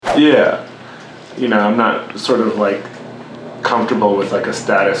Yeah. You know, I'm not sort of like comfortable with like a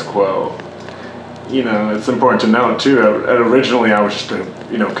status quo. You know, it's important to note too, originally I was just a,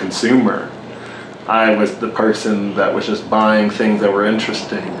 consumer. I was the person that was just buying things that were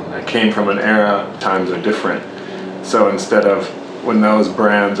interesting. I came from an era, times are different. So instead of when those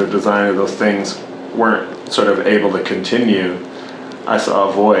brands or designer, those things weren't sort of able to continue, I saw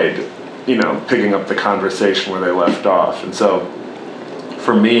a void, picking up the conversation where they left off. And so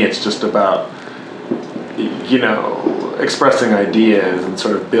for me, it's just about, expressing ideas and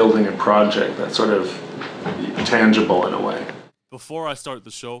sort of building a project that's sort of tangible in a way. Before I start the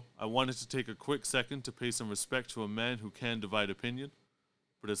show, I wanted to take a quick second to pay some respect to a man who can divide opinion,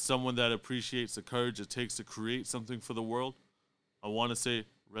 but as someone that appreciates the courage it takes to create something for the world, I want to say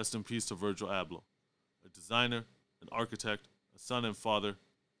rest in peace to Virgil Abloh, a designer, an architect, a son and father,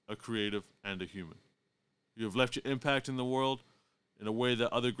 a creative, and a human. You have left your impact in the world in a way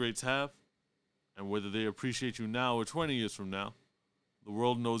that other greats have, and whether they appreciate you now or 20 years from now, the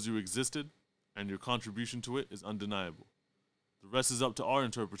world knows you existed, and your contribution to it is undeniable. The rest is up to our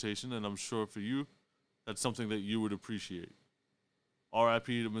interpretation, and I'm sure for you, that's something that you would appreciate.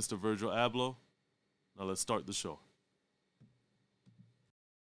 R.I.P. to Mr. Virgil Abloh. Now let's start the show.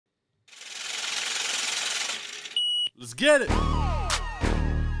 Let's get it!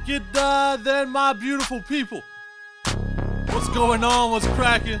 Get then, my beautiful people. What's going on? What's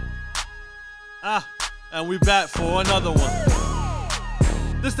cracking? And we back for another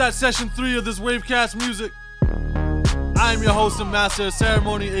one. This that session 3 of this Wavecast music. I am your host and master of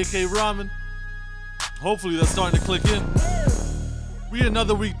ceremony, A-K Rahman. Hopefully that's starting to click in. We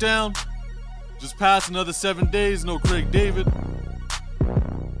another week down. Just passed another 7 days, no Craig David.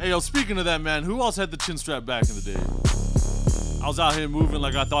 Hey yo, speaking of that, man, who else had the chin strap back in the day? I was out here moving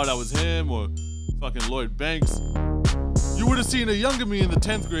like I thought I was him or fucking Lloyd Banks. You would have seen a younger me in the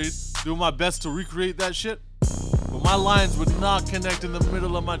 10th grade doing my best to recreate that shit, but my lines would not connect in the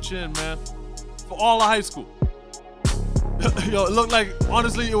middle of my chin, man. For all of high school. Yo, it looked like,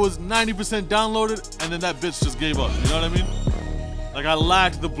 honestly, it was 90% downloaded, and then that bitch just gave up, you know what I mean? Like, I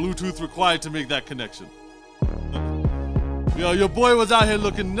lacked the Bluetooth required to make that connection. Yo, your boy was out here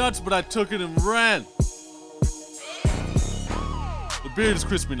looking nuts, but I took it and ran. The beard is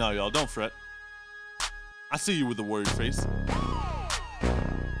crispy now, y'all, don't fret. I see you with the worried face.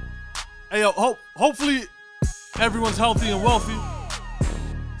 Hey, yo, hopefully everyone's healthy and wealthy.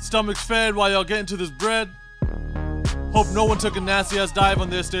 Stomachs fed while y'all getting to this bread. Hope no one took a nasty-ass dive on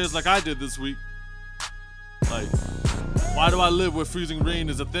their stairs like I did this week. Like, why do I live where freezing rain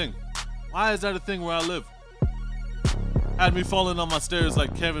is a thing? Why is that a thing where I live? Had me falling on my stairs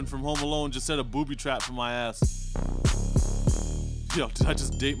like Kevin from Home Alone just set a booby trap for my ass. Yo, did I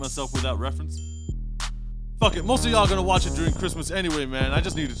just date myself with that reference? Fuck it, most of y'all gonna watch it during Christmas anyway, man. I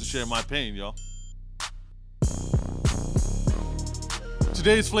just needed to share my pain, y'all.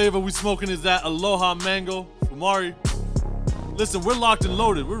 Today's flavor we smoking is that Aloha Mango Fumari. Listen, we're locked and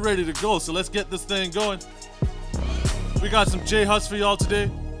loaded. We're ready to go, so let's get this thing going. We got some J Hus for y'all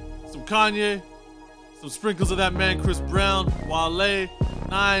today. Some Kanye. Some sprinkles of that man Chris Brown, Wale,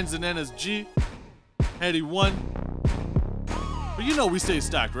 Nines and NSG. Heady 1. But you know we stay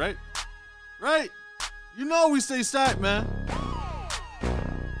stacked, right? Right? You know we stay stacked, man.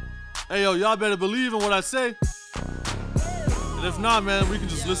 Hey, yo, y'all better believe in what I say. And if not, man, we can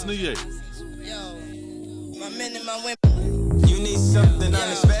just listen to Ye. You need something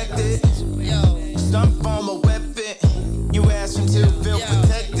unexpected. Some form of weapon. You ask him to feel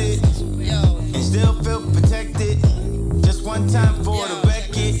protected. And still feel protected. Just one time for the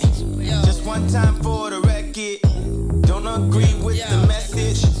record. Just one time for the record. Don't agree with the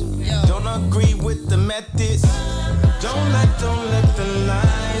message. Don't agree with the methods. Don't let the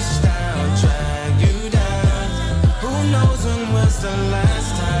lifestyle drag you down. Who knows when was the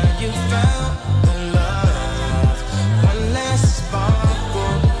last time you found the love? One last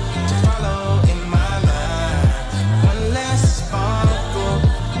sparkle to follow in my life. One last sparkle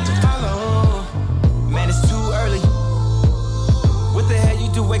to follow. Man, it's too early. What the hell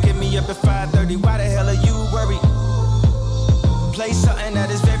you do waking me up at 5:30? Why the hell are you worried? Play something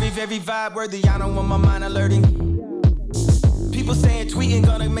that is very, very vibe worthy. I don't want my mind alerting. People saying tweeting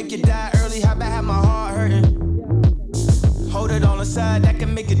gonna make you die early. How about have my heart hurting? Hold it on the side, that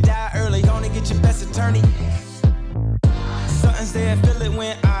can make you die early. Gonna get your best attorney. Something's there, feel it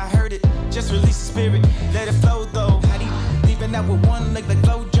when I heard it. Just release the spirit, let it flow though. How do you leaving out with one leg like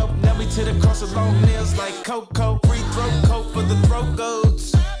Flojo? Now we to the cross of long nails like Coco. Free throat coat for the throat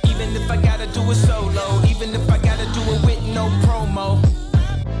goats. Even if I gotta do it solo, even if I gotta do it with no promo.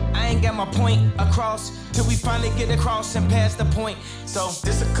 I ain't got my point across till we finally get across and pass the point. So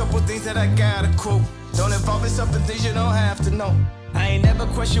there's a couple things that I gotta quote. Don't involve yourself in things you don't have to know. I ain't never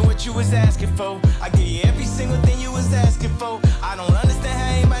question what you was asking for. I give you every single thing you was asking for. I don't understand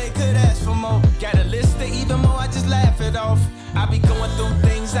how anybody could ask for more. Got a list of even more, I just laugh it off. I be going through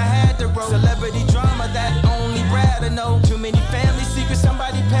things I had to roll. Celebrity drama that only Brad will know. Too many family secrets,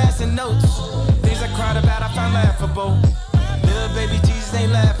 somebody passing notes. Things I cried about, I found laughable. Little baby Jesus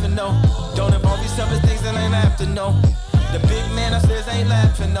ain't laughing, no. Don't involve yourself in things that ain't have to know. The big man upstairs ain't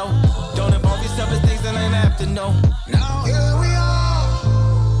laughing, no. Don't involve yourself in things that ain't have to know. Now here we are.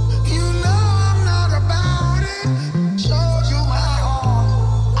 You know I'm not about it. Showed you my heart.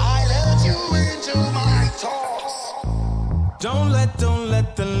 I let you into my thoughts. Don't let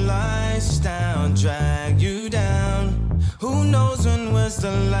the lifestyle drag you down. Who knows when was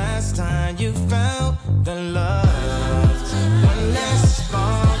the last time you felt the love? One less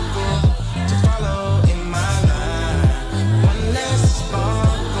sparkle to follow in my life. One less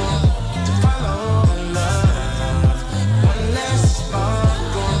sparkle to follow the love. One less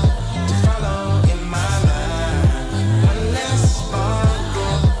sparkle to follow in my life. One less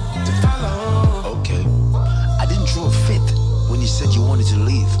sparkle to follow. Okay, I didn't throw a fit when you said you wanted to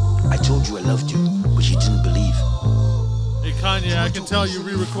leave. I told you I loved you, but you didn't believe. Hey Kanye, I can tell you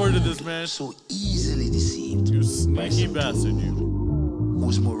re-recorded this, man. So easily deceived. You sneaky bastard, you.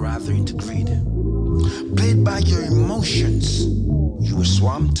 Who's more rather into greed? Played by your emotions. You were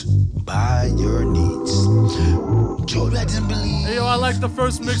swamped by your needs. Told you I didn't believe. Hey yo, I like the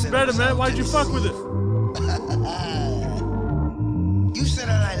first mix better, man. Why'd you fuck with it? You said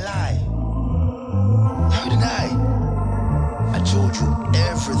that I lie. How did I told you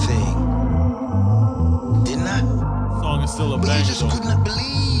everything. Didn't I? Song is still a But banger, you just could not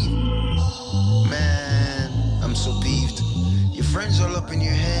believe. Man, I'm so peeved. Your friends all up in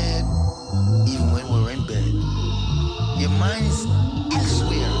your head, even when we're in bed. Your mind is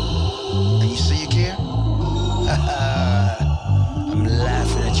elsewhere, and you say you care? I'm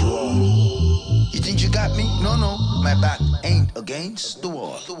laughing at you all. You think you got me? No, my back ain't against the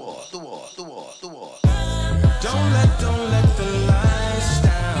wall. Don't let the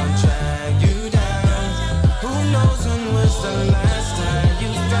lifestyle drag you down. Who knows when was the last time you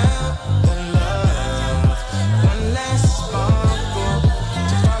felt the love? One less sparkle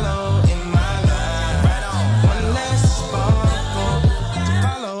to follow in my life. Right on. One less sparkle to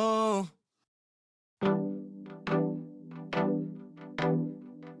follow.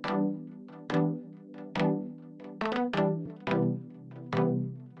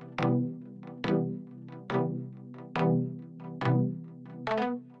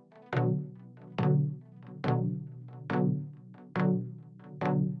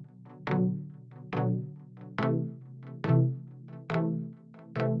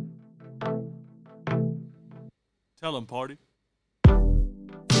 Tell him, party.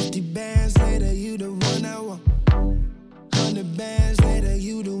 50 bands later, you the one I want. 100 bands later,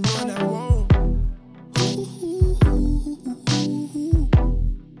 you the one I want.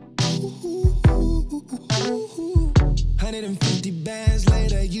 150 bands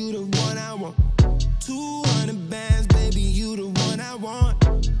later, you the one I want. 200 bands, baby, you the one I want.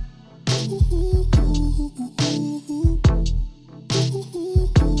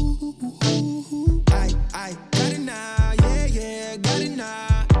 I got it now, yeah, got it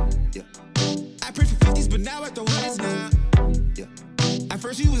now. Yeah. I prayed for 50s, but now at the hundreds now. Yeah. At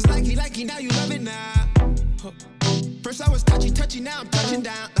first you was likey, now you love it now. Huh. First I was touchy, now I'm touching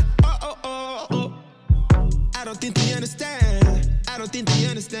down. Like, oh. I don't think they understand.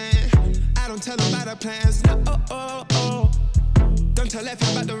 I don't tell them about our plans. No, oh. Don't tell left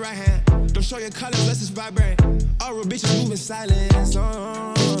hand about the right hand. Don't show your colors, let's just vibrate. All real bitches moving silence.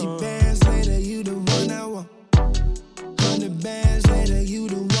 50 bands later, you the one I want. 100 bands later, you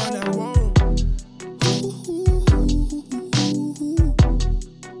the one I want.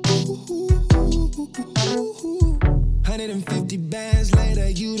 150 bands later,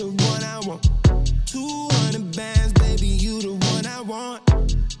 you the one I want. 200 bands, baby, you the one I want.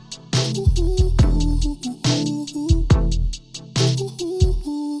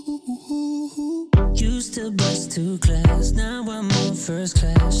 Used to bus to class, now I'm on first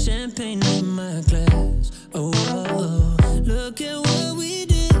class. Champagne in my glass. Oh, look at what we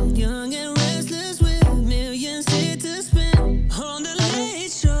did. Young and restless with millions here to spend. On the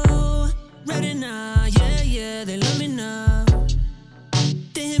late show, ready now, yeah, they love me now.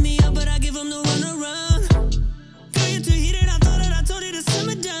 They hit me up, but I give them the runaround. Girl, you're too heated, I thought that I told you to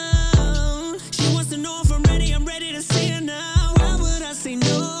simmer down. She wants to know if I'm ready to see her now. Why would I say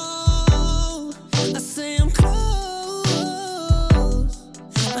no? I say I'm close.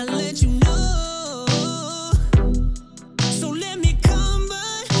 I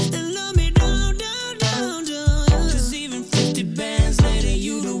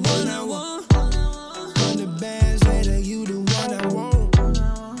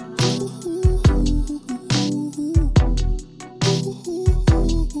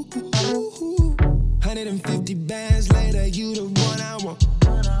 150 bands later, you the one I want.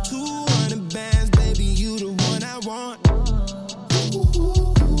 200 bands, baby, you the one I want.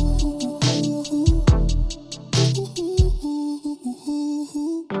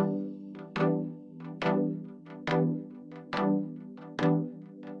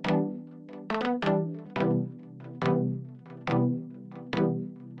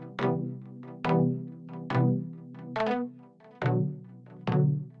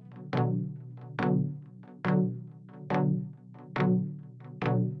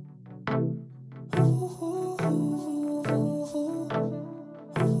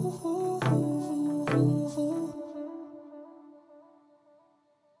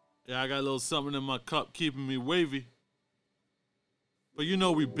 Yeah, I got a little something in my cup keeping me wavy. But you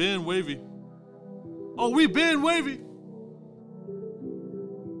know we been wavy. Oh, we been wavy.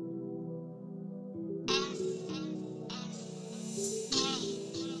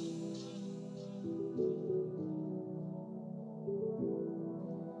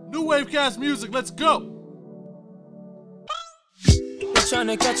 New Wavecast music, let's go.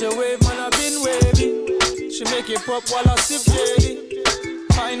 Tryna catch a wave, man, I've been wavy. She make it pop while I sip daily.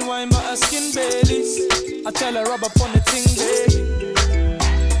 Fine wine, but her skin Baileys. I tell her rub up on the ting, baby.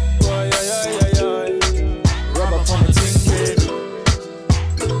 Boy, rub up on the ting, baby.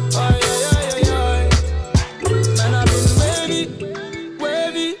 Man, I've been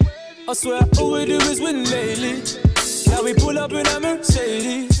wavy. I swear all we do is win lately. Now we pull up in a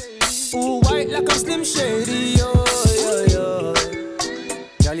Mercedes. Ooh, white like I'm Slim Shady, yo.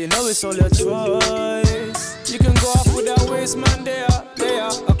 Girl, you know it's all your choice. You can go off with that waist, man, there. I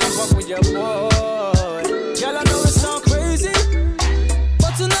come back with your boy. Girl, I know it's not crazy,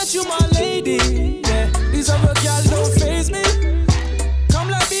 but tonight you my lady. Yeah, these other girls don't faze me. Come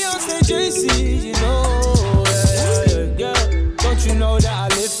like Beyonce, JC, you know. Yeah, girl, don't you know that I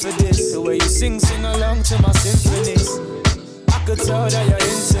live for this? The way you sing along to my symphonies. I could tell that you're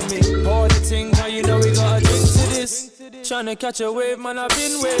into me. Pour the thing, now you know we gotta drink to this. Tryna catch a wave, man, I've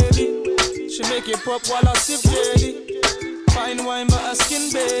been wavy. She make it pop while I sip daily. Fine wine, but her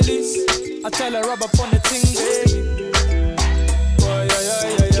skin Baileys. I tell her rub up on the ting, baby. Boy,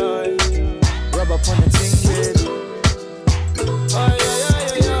 rub up on the ting, baby.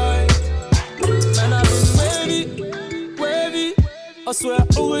 Man, I've been wavy. I swear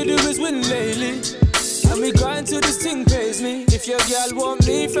all we do is win lately. And we grind till this thing pays me. If your girl want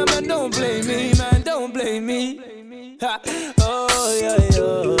me, fam, man, don't blame me, man, don't blame me. Ha. Oh,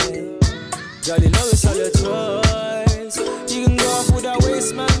 girl, you know it's all your choice. You can go off with that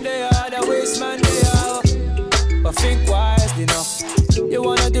waist man there. But think wisely, you know. You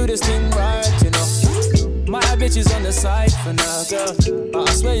wanna do this thing right, you know. My bitch is on the side for now, girl. But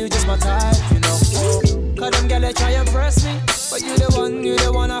I swear you just my type, you know. Cause them girl, they try and press me. But you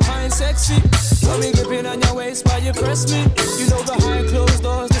the one I find sexy. Got me gripping on your waist while you press me. You know behind closed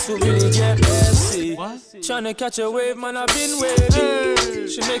doors, this will really get messy. Tryna catch a wave, man, I've been wavy.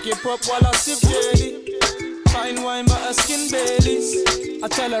 She make it pop while I sip daily. Fine wine, but her skin Baileys. I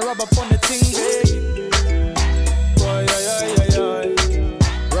tell her rub up on the ting, baby. Boy,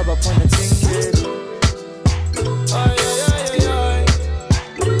 rub up on the ting, baby.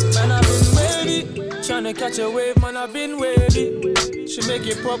 Man, I've been wavy. Tryna catch a wave, man, I've been wavy. She make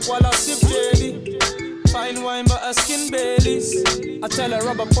it pop while I sip daily. Fine wine, but her skin Baileys. I tell her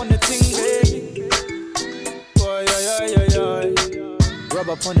rub up on the ting, baby. Boy, rub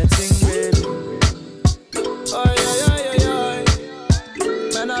up on the ting, baby.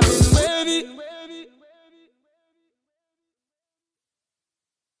 Man, I've been wavy.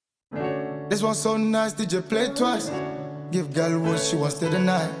 This one so nice, did you play twice? Give girl what she wants to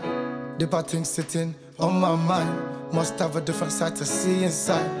deny. The bad things sitting on my mind. Must have a different side to see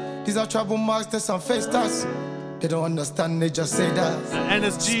inside. These are trouble marks, there's some face tats. They don't understand, they just say that.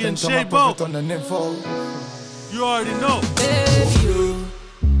 NSG and Shabo. On the info. You already know. Baby, oh,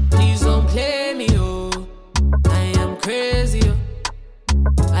 please don't play me, oh. I am crazy, oh.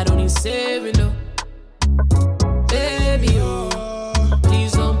 I don't need saving, oh. Baby, oh,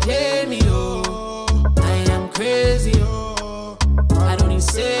 please don't play me, oh. I am crazy, oh. I don't need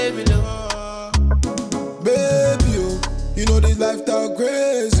saving, oh. Baby, oh, you know this lifestyle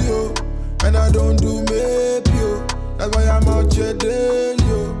crazy, oh. And I don't do maybe, oh. That's why I'm out here daily,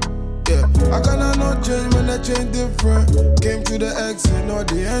 oh. Yeah, I cannot not change when I change different. Came to the exit, not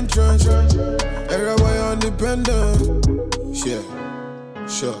the entrance. Everywhere independent. Yeah,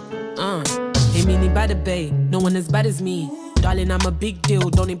 sure. Hey, meanie by the bay, no one as bad as me. Darling, I'm a big deal,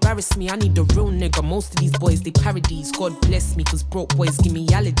 don't embarrass me. I need a real nigga. Most of these boys, they parodies. God bless me, cause broke boys give me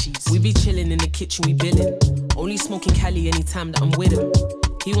allergies. We be chilling in the kitchen, we billin'. Only smoking Cali anytime that I'm with him.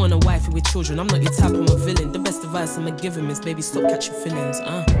 He want a wifey with children, I'm not your type, I'm a villain. The best advice I'ma give him is, baby, stop catching feelings,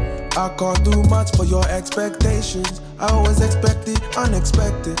 I can't do much for your expectations. I always expect the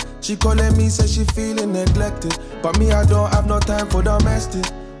unexpected. She calling me, say she feeling neglected. But me, I don't have no time for domestic.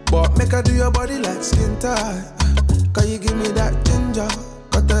 But make her do your body like skin tight. Can you give me that ginger?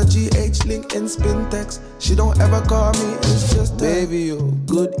 Got the GH link in spin text. She don't ever call me, it's just baby, yo,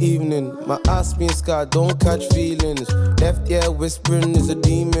 good evening. My ass being scarred, don't catch feelings. Left ear whispering is a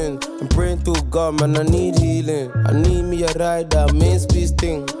demon. I'm praying to God, man, I need healing. I need me a rider, main squeeze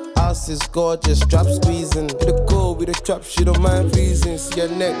thing. Ass is gorgeous, strap squeezing. With the gold, with the trap, she don't mind freezing. See your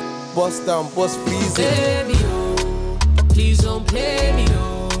neck, bust down, bust freezing. Baby, oh, please don't play me,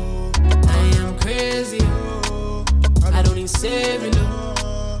 oh. I am crazy, oh. I don't need saving, oh.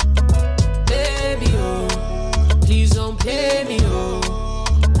 Baby, oh, please don't play me, oh.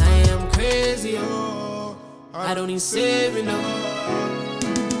 I am crazy, oh. I don't need saving, oh.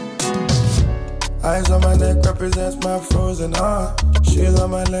 Eyes on my neck represents my frozen heart. Shoes on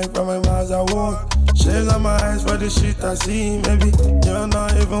my leg from my miles I walk. Shades on my eyes for the shit I see. Maybe you're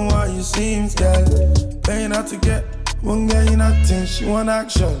not even what you seem, girl. Playing out to get, won't get you nothing. She want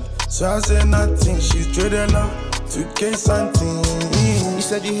action, so I say nothing. She's traded love to get something. You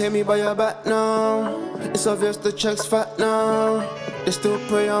said you hear me by your back now. It's obvious the check's fat now. They still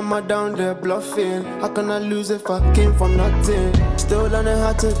pray on my down, they're bluffing. How can I lose if I came from nothing? Still learning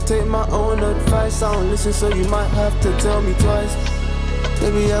how to take my own advice. I don't listen, so you might have to tell me twice.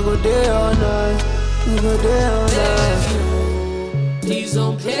 Baby, I go there all night. You go there all night. Oh, please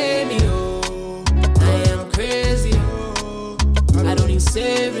don't play me, oh. I am crazy, oh. I don't need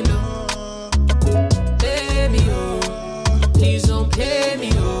saving, oh. Baby, oh, please don't play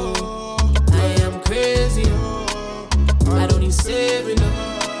me, oh. I am crazy, oh. I don't need saving,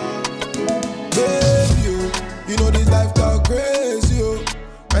 oh. Baby, you know this lifestyle crazy, oh.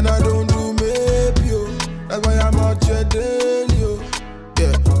 And I don't do maybe, oh. That's why I'm out here daily, oh.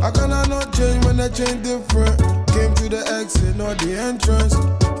 Yeah, I cannot not change when I change different. Came to the exit, not the entrance.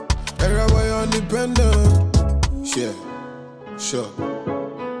 Everywhere you're independent. Yeah, sure.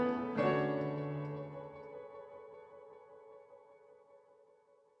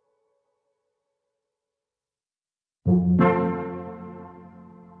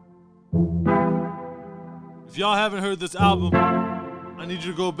 If y'all haven't heard this album, I need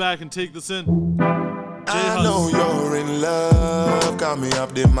you to go back and take this in. I know you're in love. Got me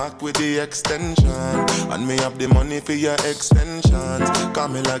up the Mac with the extension. And me up the money for your extensions.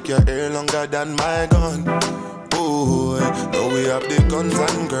 Got me like your hair longer than my gun. Boy, know we have the guns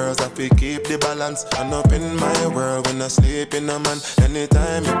and girls. I feel keep the balance. And up in my world when I sleep in a man.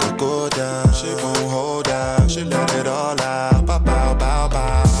 Anytime you could go down, she won't hold out. She let it all out. Bow, bow, bow,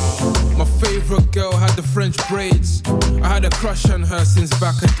 bow. My favorite girl had the French braids. I had a crush on her since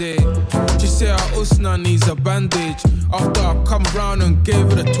back a day. She said her usna needs a bandage. After I come round and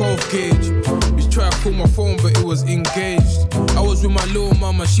gave her the 12 gauge. We tried to call my phone but it was engaged. I was with my little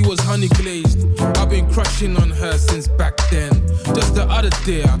mama, she was honey glazed. I've been crushing on her since back then. Just the other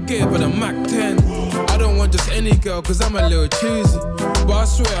day I gave her the Mac 10. I don't want just any girl cause I'm a little choosy. But I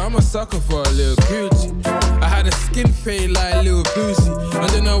swear I'm a sucker for a little Gucci. I had a skin fade like Lil Boosie. And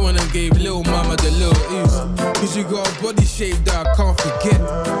then I went and gave Lil Mama the Lil Uzi. Cause you got a body shape that I can't forget.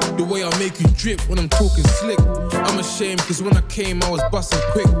 The way I make you drip when I'm talking slick. I'm ashamed cause when I came I was busting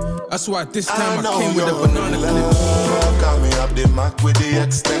quick. That's why this time I came with a banana clip. Got me up the Mac with the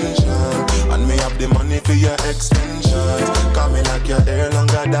extension. And me up the money for your extensions. Got me like your hair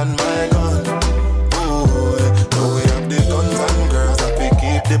longer than my gun. Ooh, know we have the guns and girls. I feel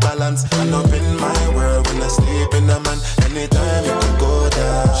keep the balance. And up in my world when I sleep in a man. Anytime you can go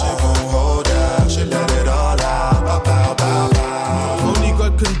down, she won't hold out. She let it all out. Bow, bow, bow, bow. Only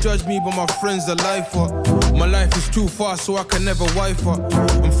God can judge me, but my friends are lifer. My life is too fast, so I can never wife her.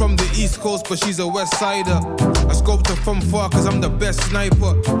 I'm from the East Coast, but she's a West Sider. I scoped her from far, cause I'm the best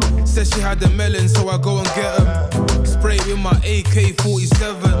sniper. Said she had the melon, so I go and get her. Spray with my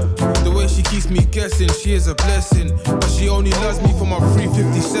AK-47. The way she keeps me guessing, she is a blessing. But she only loves me for my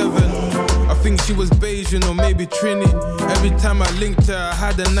 357. I think she was Bayesian or maybe Trini. Every time I linked her, I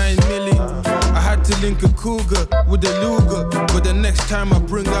had a 9 milli. I had to link a cougar with a Luger. But the next time I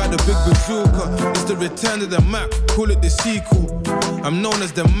bring out a big bazooka. It's the return of the Mac, call it the sequel. I'm known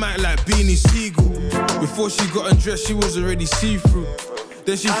as the Mac like Beanie Siegel. Before she got undressed, she was already see-through.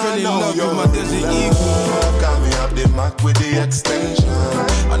 Then she fell in love with my Desert Eagle. Got me up the Mac with the extension.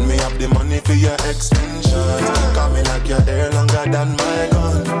 And me up the money for your extensions. Got me like your hair longer than my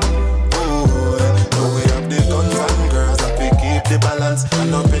gun. Ooh, know we have the guns and girls. I feel keep the balance.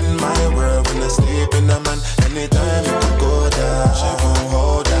 And up in my world when I sleep in a man. Anytime you can go down, she won't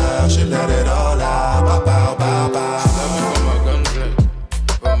hold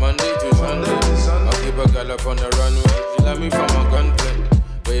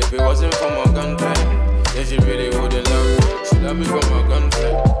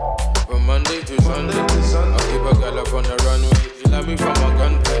gunplay. From Monday to Sunday, I keep a girl up on the runway. She love me for my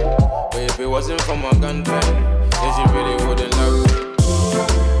gunplay. But if it wasn't for my gunplay, then she really wouldn't love me.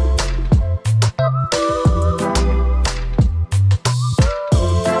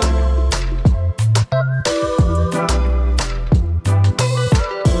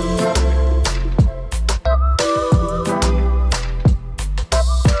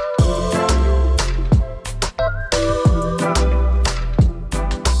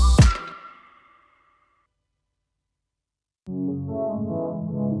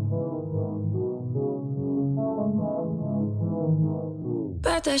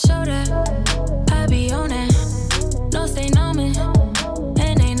 Birthday show that I be on it. No say no man,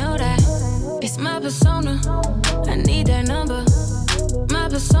 and they know that. It's my persona, I need that number. My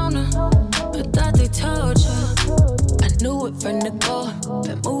persona, I thought they told ya. I knew it from the go.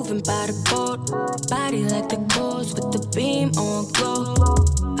 Been moving by the board, body like the course with the beam on glow.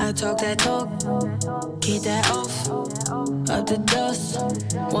 I talk that talk, keep that off. Up the dust,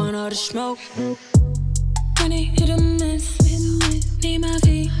 want all the smoke. When they hit a miss, need my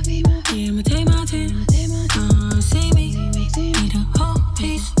feet, yeah, I'ma take my time. See me, need a whole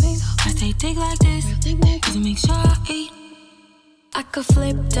piece. I stay thick like this, cause it makes sure I eat. I could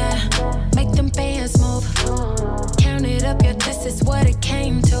flip that, make them bands move. Count it up, yeah, this is what it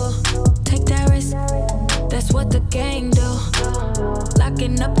came to. Take that risk, that's what the gang do.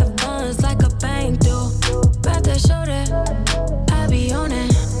 Locking up the funds like a bank do. Birthday show that, I be on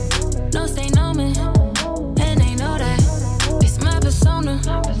it. No say no man, and they know that. It's my persona,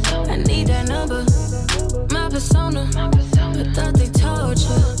 I need that number. My persona, I thought they told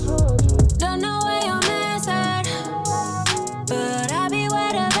you. Don't know where your man's at, but I be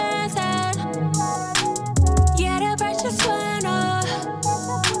where the man's at. Yeah, the price just went up.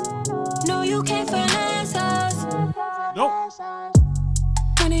 No, you can't finesse us. Nope.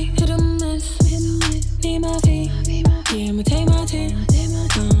 When they hit a miss, need my feet, yeah, I'ma take my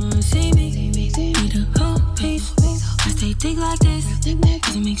time. See me, need a whole piece. I stay thick like this,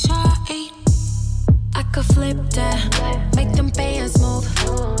 cause it makes sure I eat. I could flip that, make them bands move.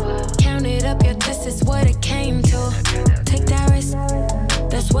 Count it up, yeah, this is what it came to. Take that risk,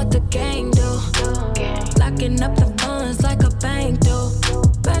 that's what the gang do. Locking up the funds like a bank do.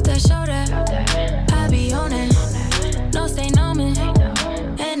 Birthday show that, I be on it. No say no man,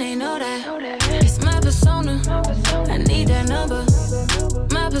 and they know that. It's my persona, I need that number.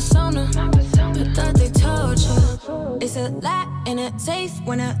 My persona, I thought they told you. It's a lot in a safe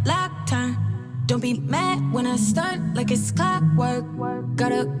when a lock turn. Don't be mad when I stunt like it's clockwork.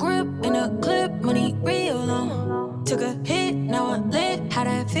 Got a grip in a clip, money real long. Took a hit, now I'm lit. How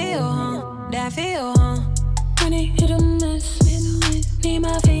that feel, huh? That feel, huh? When they hit a miss, need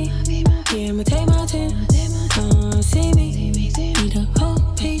my feet, yeah, I'ma take my time. See me, need a whole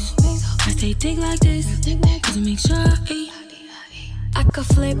piece. I stay thick like this, cause it makes sure I eat. I could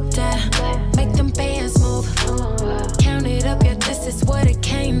flip that, make them bands move. Count it up, yeah, this is what it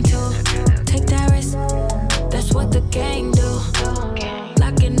came to. Take that risk, that's what the gang do.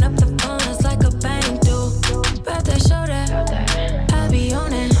 Locking up the funds like a bank do. Birthday show that, I be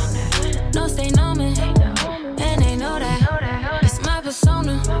on it. No say no man, and they know that. It's my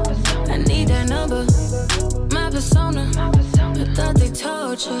persona, I need that number. My persona, I thought they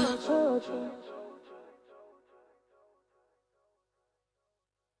told you.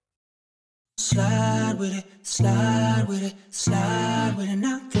 Slide with it, slide with it, slide with it,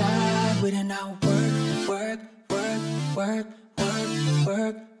 now glide with it, now work, work, work, work, work,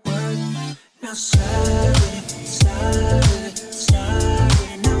 work, work. Now slide with it, slide with it, slide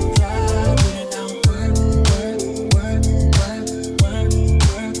with it, now glide with it, now work, work, work, work, work,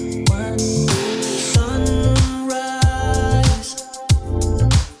 work, work. Sunrise,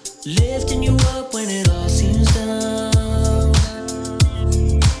 lifting you up when it all seems done.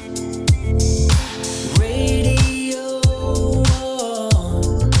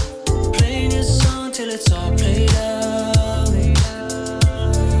 It's all played out.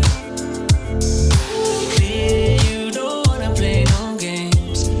 Clear, you don't wanna play no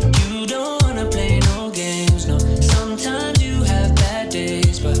games. You don't wanna play no games, no. Sometimes you have bad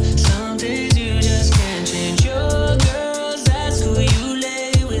days, but some days you just can't change. Your girls, that's who you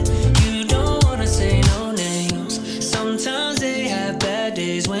lay with. You don't wanna say no names. Sometimes they have bad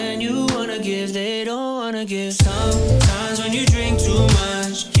days. When you wanna give, they don't wanna give. Sometimes when you drink too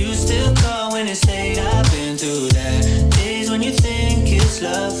much, you still call when it's late. I've been through that. Days when you think it's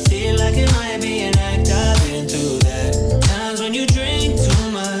love, feel like it might be an act. I've been through that. Times when you drink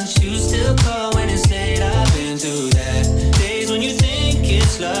too much, you still call when it's late. I've been through that. Days when you think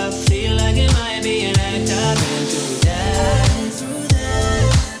it's love, feel like it might be an act. I've been through that. I've been through that.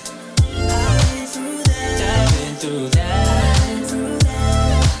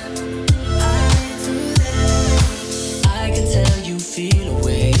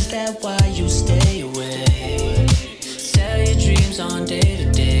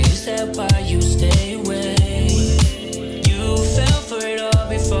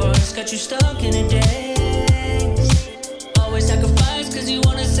 got you stuck in a daze. Always sacrifice cause you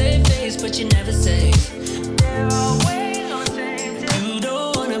wanna save face, but you never say. There are ways on change. You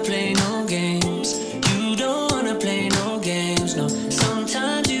don't wanna play no games. You don't wanna play no games, no.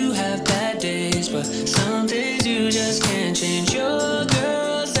 Sometimes you have bad days, but some days you just can't change. Your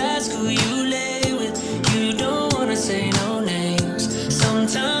girls ask who you lay with. You don't wanna say no names.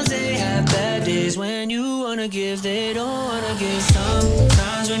 Sometimes they have bad days. When you wanna give, they don't wanna give.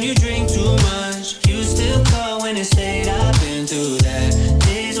 Sometimes when you drink too much, you still call when it's late. I've been through that.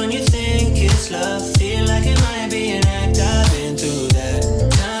 Days when you think it's love, feel like it might be an act. I've been through that.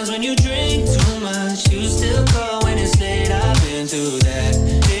 Times when you drink too much, you still call when it's late. I've been through that.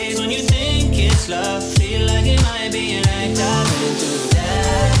 Days when you think it's love, feel like it might be an act. I've been through that.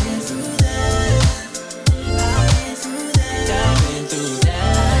 I've been through that. I've been through that.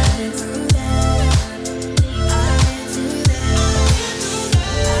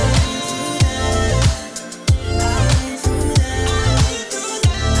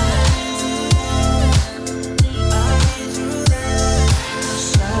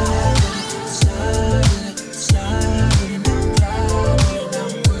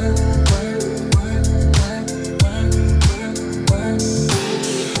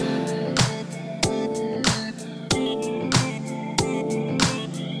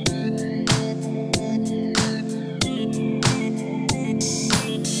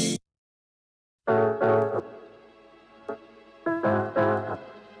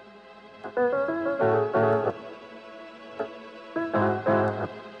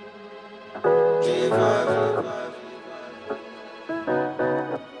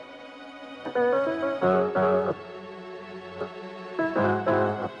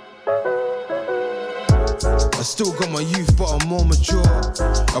 I still got my youth, but I'm more mature.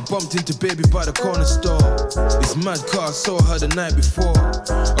 I bumped into baby by the corner store. It's mad car, I saw her the night before.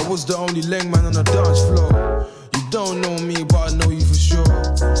 I was the only leg man on the dance floor. You don't know me, but I know you for sure.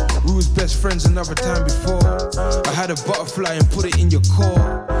 We was best friends another time before. I had a butterfly and put it in your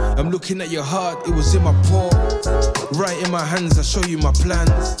core. I'm looking at your heart, it was in my paw. Right in my hands, I show you my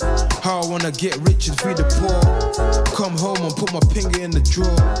plans. How I wanna get rich and feed the poor. Come home and put my finger in the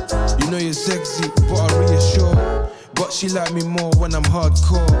drawer. You know you're sexy, but I reassure. But she like me more when I'm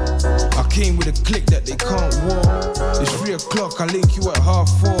hardcore. I came with a click that they can't walk. It's 3 o'clock, I link you at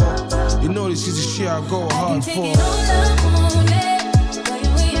 4:30. You know this is the shit I go hard for. Take it all up on it, while you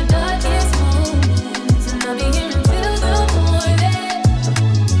in your darkest moments, and I'll be here until the morning.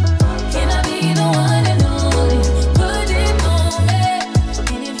 Can I be the one and only? Put it on me,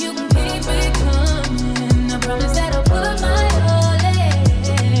 and if you can keep it coming, I promise that I'll put my all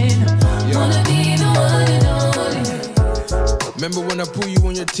in. Wanna be the one and only. Remember when I put you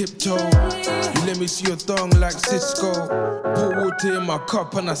on your tiptoe? You let me see your thong like Cisco. Put water in my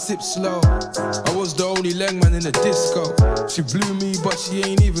cup and I sip slow. I was the only leg man in the disco. She blew me, but she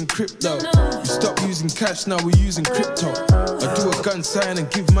ain't even crypto. We stopped using cash, now we're using crypto. I do a gun sign and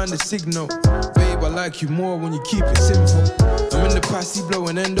give man the signal. Babe, I like you more when you keep it simple. I'm in the passy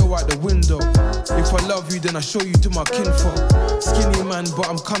blowing endo out the window. If I love you, then I show you to my kinfolk. Skinny man, but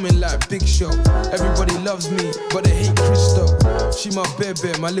I'm coming like Big Show. Everybody loves me, but they hate Crystal. She my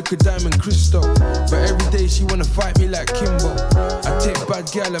baby, my little diamond crystal. But every day she wanna fight me like Kimbo. I take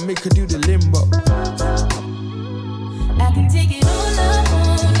bad gal and make her do the limbo. I can take it all up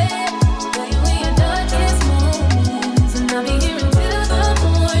on it, while you in your darkest moments, and I'll be here until the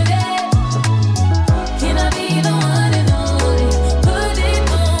morning. Can I be the one and only? Put it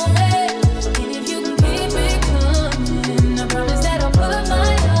on me, and if you can keep it coming, I promise that I'll put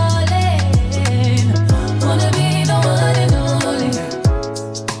my all in. Wanna be the one and only.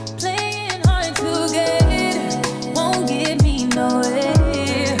 Playing hard to get won't get me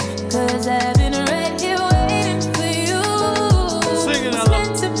nowhere, 'cause I've been right here waiting for you.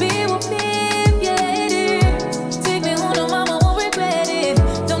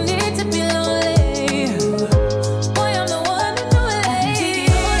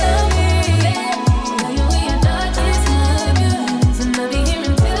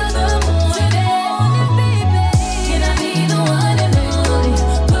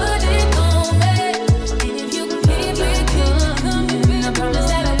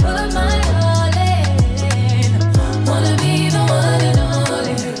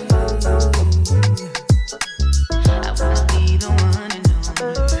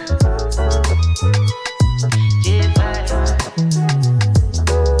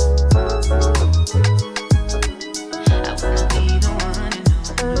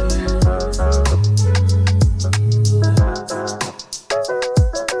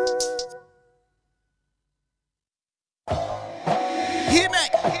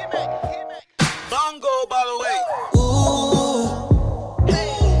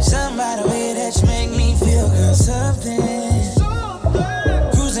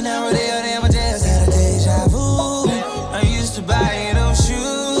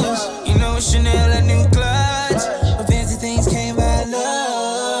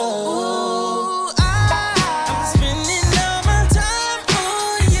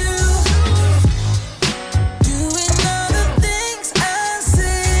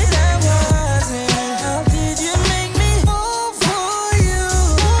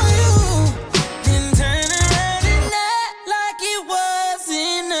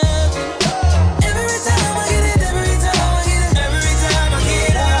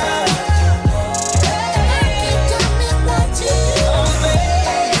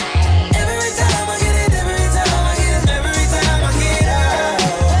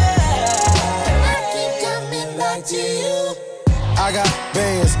 I got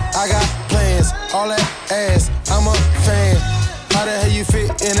bands, I got plans, all that ass, I'm a fan. How the hell you fit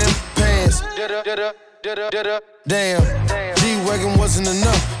in them pants? Damn, G-Wagon wasn't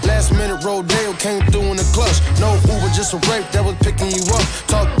enough. Last minute Rodeo came through in the clutch. No Uber, just a rape that was picking you up.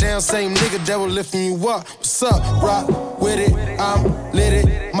 Talk down, same nigga that was lifting you up. What's up? Rock with it, I'm lit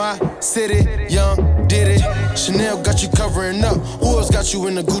it. My city, young, did it. Chanel got you covering up. Who else got you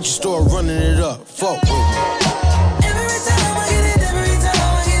in the Gucci store running it up? Fuck with me.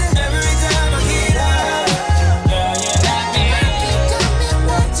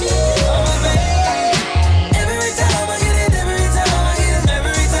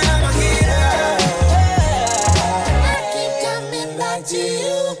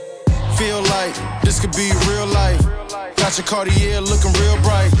 Could be real life. Got your Cartier looking real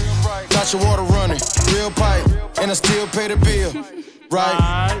bright. Got your water running, real pipe. And I still pay the bill.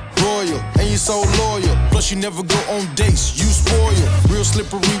 Right? Royal, and you so loyal. Plus you never go on dates, you spoil. Real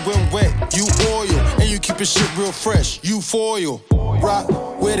slippery when wet, you oil. And you keep your shit real fresh, you foil. Rock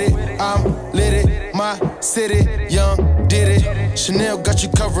with it, I'm lit it. My city, young, did it. Chanel got you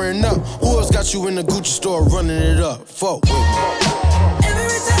covering up. Who else got you in the Gucci store running it up? Fuck with me.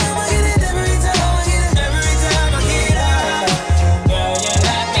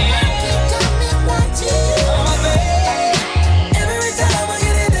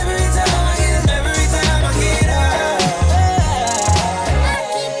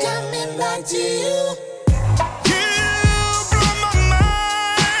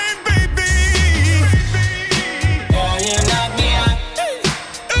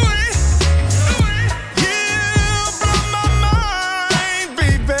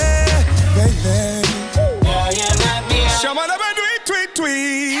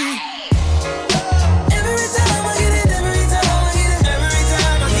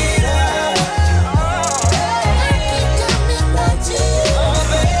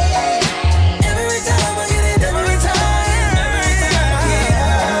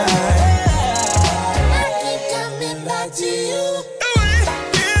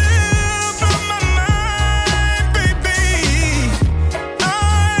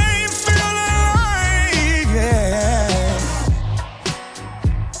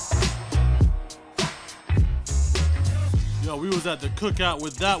 At the cookout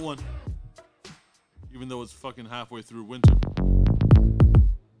with that one, even though it's fucking halfway through winter.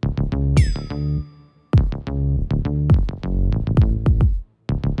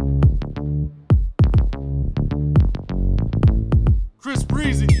 Chris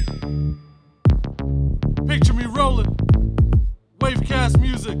Breezy, picture me rolling, Wavecast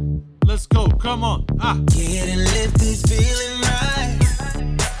music, let's go, come on, Getting lifted, feeling right.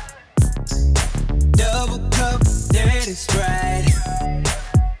 Double cup, dirty Sprite.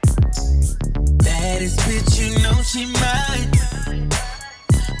 Baddest bitch, you know she mine.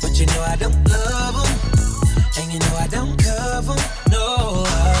 But you know I don't love them, and you know I don't cover them. No,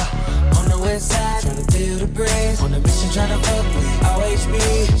 on the west side, trying to build a bridge. On a mission, trying to fuck with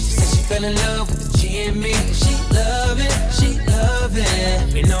OHB. She said she fell in love with the G and me. She love it, she love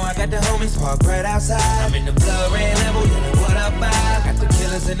it. You know I got the homies parked right outside. I'm in the blood red level, you know what I buy. Got the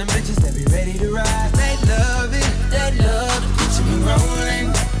killers and the bitches that be ready to ride. They love it, picture me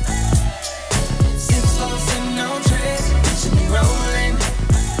rolling. 6 4 sitting on trays, picture me rolling.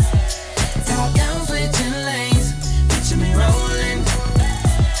 Top down switching lanes, picture me rolling.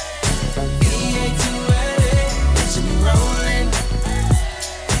 From VA to LA, picture me rolling.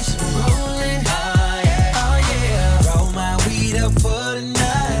 Picture me rolling, oh yeah. Roll my weed up for the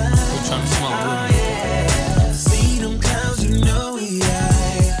night. We're trying to smoke with me. Yeah. See them clowns, you know we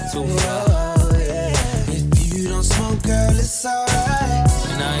high. So far. Girl, it's alright.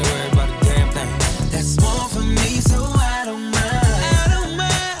 And I ain't worried about a damn thing. That's more for me, so I don't mind. I don't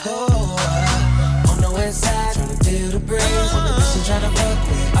mind. Oh, on the west side, trying to build a bridge. On the mission, trying to fuck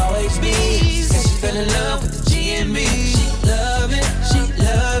with OHB. She said she fell in love with the G and me. She love it, she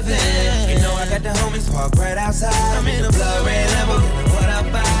love it. You know I got the homies parked right outside. I'm in the blood red level, you know what I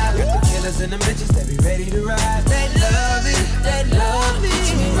buy. Got the killers and the bitches that be ready to ride. They love it, they love it.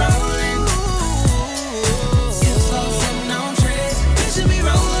 Keep me rolling. Picture me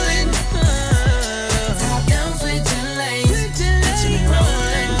rolling, top down switching lanes. Picture me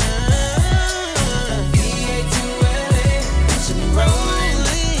rolling, VA to LA. Picture me rolling,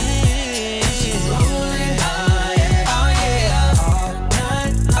 oh yeah, all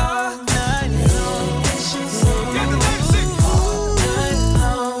night long. Got the lyrics, all night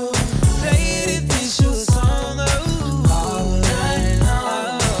long. Play it if it's your song.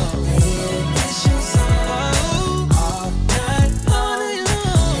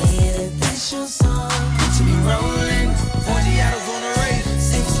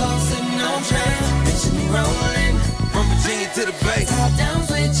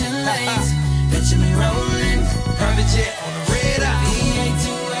 jet on the red eye. VA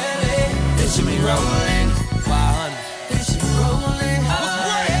to LA, they should be rolling. 500, they should be rolling.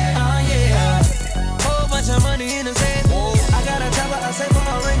 Oh yeah, whole bunch of money in the safe. I got a chopper, I say for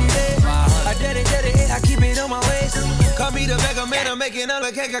a rainy day. I did it, I keep it on my waist. Call me the beggar man, I'm making all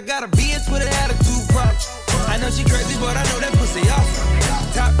the cake. I got a bitch with an attitude problem. I know she crazy, but I know that pussy awesome.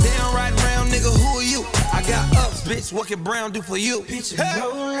 Top down, right round, nigga, who are you? I got ups, bitch, what can Brown do for you? Bitch, hey.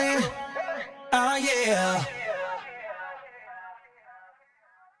 Rolling, oh yeah.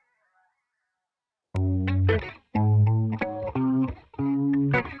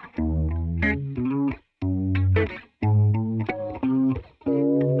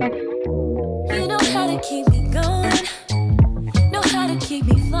 You know how to keep me going, know how to keep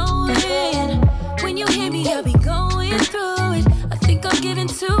me flowing. When you hear me, I'll be going through it. I think I'm giving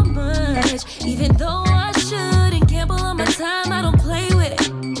too much, even though I shouldn't. Gamble on my time, I don't play with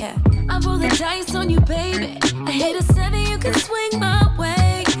it. Yeah, I roll the dice on you, baby. I hit a 7, you can swing my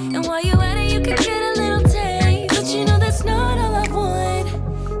way, and while you at it, you can get a little taste. But you know that's not all I want.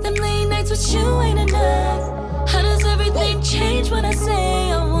 Them late nights with you ain't enough. How does everything change when I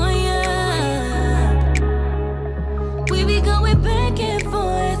say I want you? We be going back and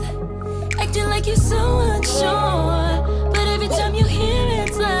forth, acting like you're so unsure, but every time you hear it,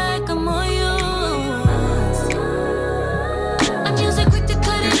 it's like I'm on yours. I'm usually quick to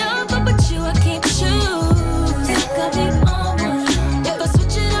cut it off, but you I can't choose. You got me on one. If I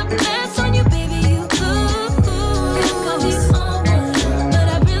switch it up fast on you, baby, you lose. You got me on one, but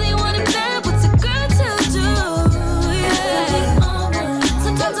I really want it bad. What's a girl to do? You got me on one.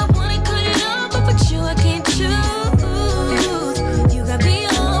 Sometimes I wanna cut it off, but you I can't choose. You got me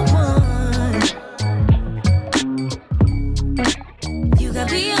on one. You got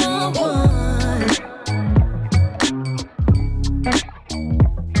me on one.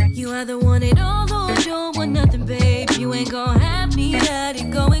 You either want it all or you don't want nothing, babe. You ain't gon' have me at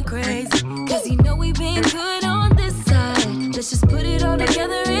it going crazy, cause you know we been good on this side. Let's just put it all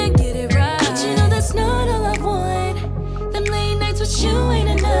together and get it right. But you know that's not all I want. Them late nights with you ain't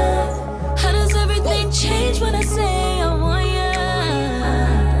enough. How does everything change when I say I want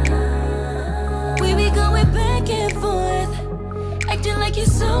you? We be going back and forth, acting like you're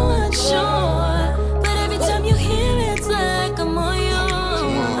so unsure, but every time you hear it, it's like I'm on yours.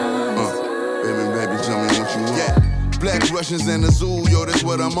 Baby, tell me what you want. Yeah, Black Russians and Azul, yo, that's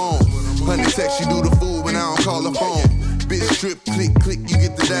what I'm on. Honey text, she do the fool when I don't call her phone. Bitch trip, click, click, you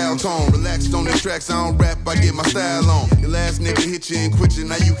get the dial tone. Relaxed on the tracks, I don't rap, I get my style on. Your last nigga hit you and quit you,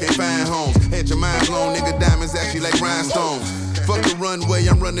 now you can't find homes. Had your mind blown, nigga, diamonds actually like rhinestones. Fuck the runway,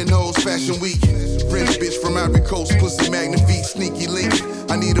 I'm running hoes fashion week. French bitch from Ivory Coast, pussy magnifique, sneaky link.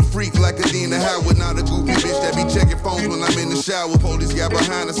 I need a freak like Adina Howard, not a goofy bitch that be checking phones when I'm in the shower. Police got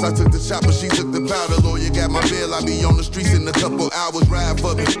behind us, I took the chopper, she took the powder. Lawyer got my bail, I be on the streets in a couple hours. Ride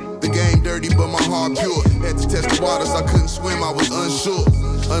for me, the game dirty but my heart pure. Had to test the waters, I couldn't swim, I was unsure.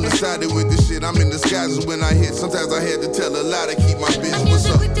 Undecided with this shit, I'm in disguises when I hit. Sometimes I had to tell a lie to keep my bitch. I'm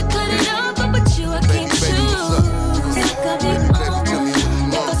usually quick to cut it off, but you I can't choose. You got me on one.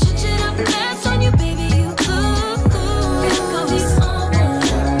 If I switch it up fast on you, baby, you lose. You got me on one,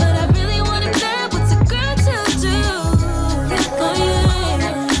 but I really want it bad. What's a girl to do? Oh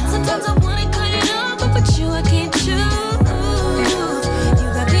yeah. Sometimes I wanna cut it off, but you I can't choose. You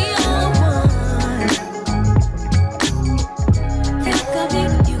got me on one. You got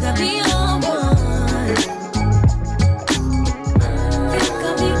me on one. You got me on one.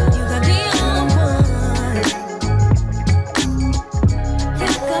 You got me on one.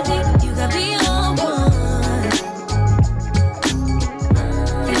 You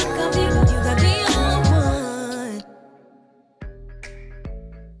got me on one.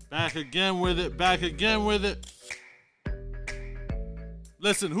 Back again with it, back again with it.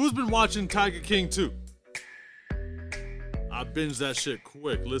 Listen, who's been watching Tiger King 2? I binged that shit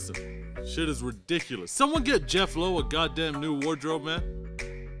quick. Listen, shit is ridiculous. Someone get Jeff Lowe a goddamn new wardrobe, man.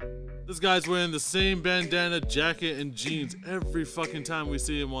 This guy's wearing the same bandana, jacket, and jeans every fucking time we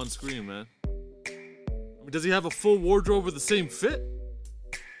see him on screen, man. I mean, does he have a full wardrobe with the same fit?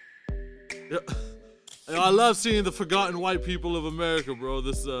 Yeah. I love seeing the forgotten white people of America, bro.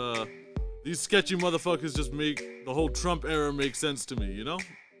 These sketchy motherfuckers just make the whole Trump era make sense to me, you know?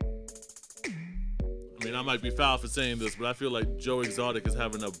 I mean, I might be foul for saying this, but I feel like Joe Exotic is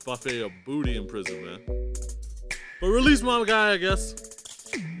having a buffet of booty in prison, man. But release my guy, I guess.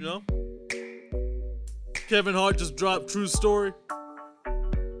 You know? Kevin Hart just dropped True Story.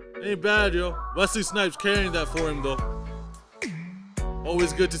 Ain't bad, yo. Wesley Snipes carrying that for him, though.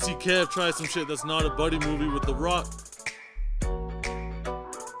 Always good to see Kev try some shit that's not a buddy movie with The Rock.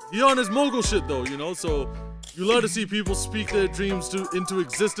 He on his mogul shit, though, you know? So You love to see people speak their dreams into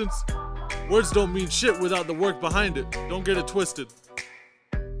existence. Words don't mean shit without the work behind it. Don't get it twisted.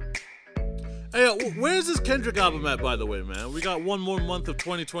 Hey, where's this Kendrick album at, by the way, man? We got one more month of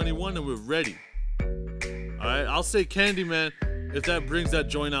 2021 and we're ready. All right, I'll say Candyman if that brings that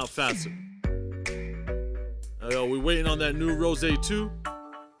joint out faster. We're waiting on that new Rose 2.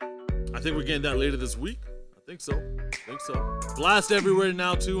 I think we're getting that later this week. I think so. Blast everywhere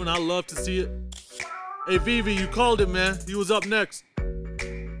now, too, and I love to see it. Hey, Vivi, you called it, man. He was up next.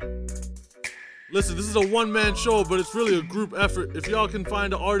 Listen, this is a one-man show, but it's really a group effort. If y'all can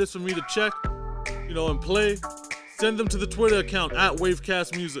find an artist for me to check, and play, send them to the Twitter account at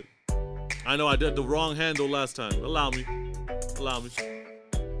WavecastMusic. I know I did the wrong handle last time. Allow me.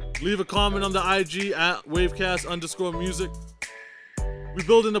 Leave a comment on the IG at Wavecast_music. We're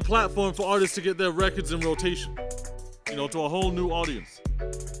building a platform for artists to get their records in rotation, to a whole new audience.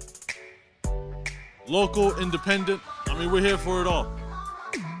 Local, independent, we're here for it all.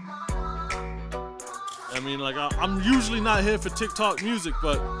 I'm usually not here for TikTok music,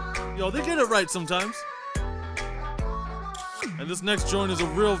 but they get it right sometimes. And this next joint is a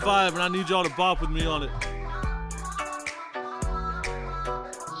real vibe, and I need y'all to bop with me on it.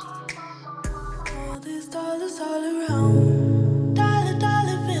 All these dollars all around.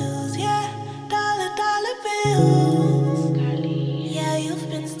 Dollar bills, yeah. Dollar bills. Girlie, yeah, you've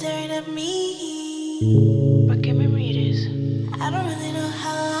been staring at me. But give me readers. I don't really know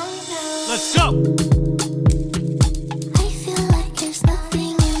how long now. Let's go!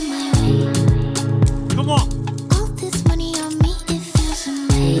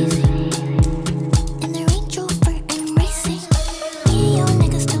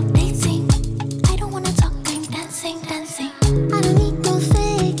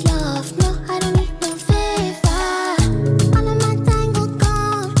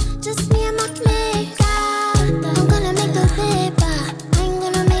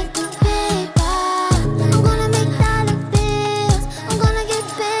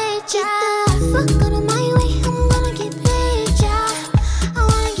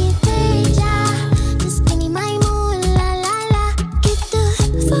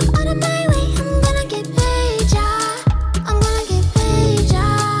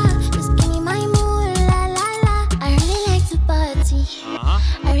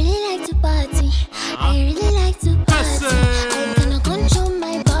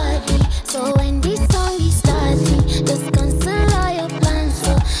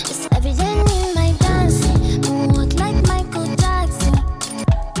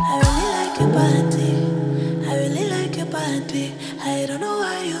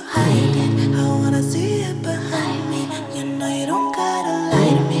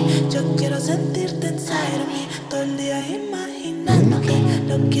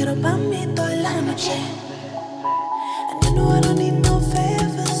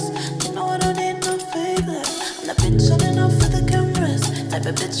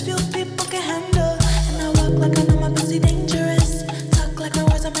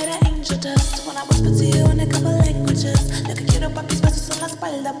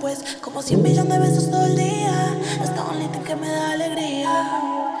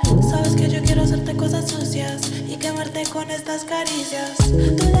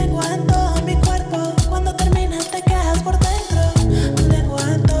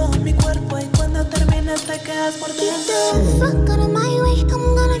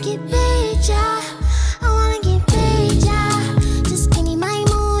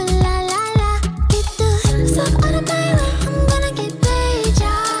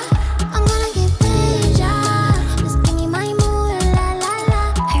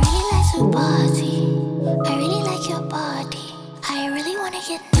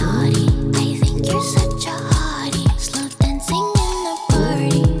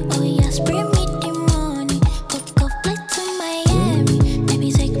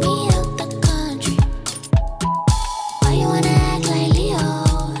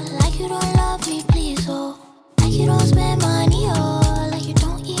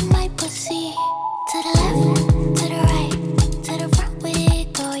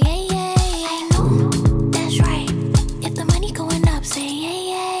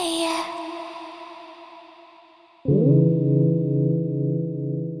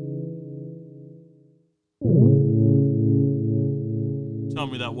 Tell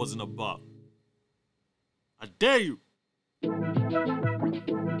me that wasn't a bop. I dare you.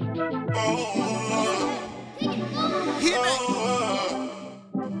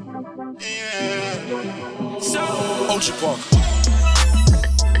 Ocean Park.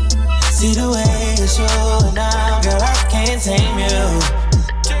 See the way you're showing now, girl, I can't tame you.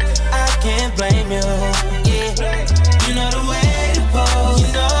 I can't blame you. Yeah.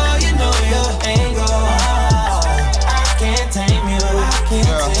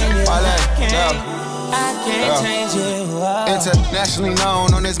 can't change it. Internationally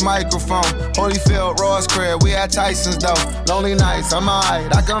known on this microphone. Holyfield, Ross Crib, we at Tyson's though. Lonely nights, I'm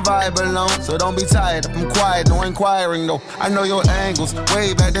alright, I can vibe alone. So don't be tired, I'm quiet, no inquiring though. I know your angles,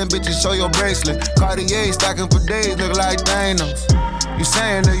 way back then bitches show your bracelet. Cartier stacking for days, look like Thanos. You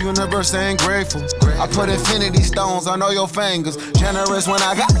saying the universe ain't grateful. I put infinity stones on all your fingers. Generous when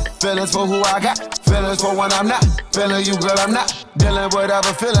I got feelings for who I got. Feelings for when I'm not feeling you, girl, I'm not dealing with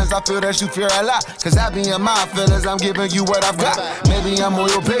other feelings. I feel that you fear a lot. Cause I be in my feelings, I'm giving you what I've got. Maybe I'm on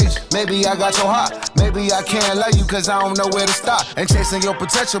your page, maybe I got your heart. Maybe I can't love you cause I don't know where to stop. And chasing your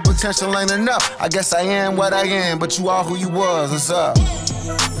potential ain't enough. I guess I am what I am, but you are who you was, what's up?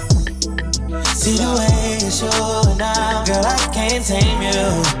 See the way you're showing up, girl, I can't tame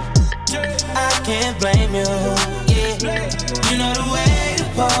you. I can't blame you, yeah. You know the way to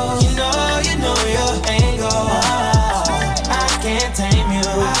pose, you know your angle. I can't tame you,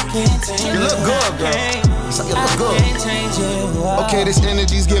 I can't tame you. You look good, girl. You look good. I can't change you. Okay, this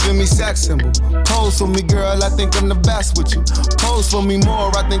energy's giving me sex symbol. Pose for me, girl, I think I'm the best with you. Pose for me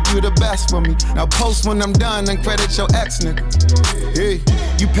more, I think you the best for me. Now post when I'm done and credit your ex, nigga. Hey,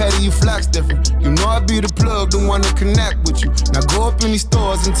 you petty, you flex different. You know I be the plug, the one to connect with you. Now go up in these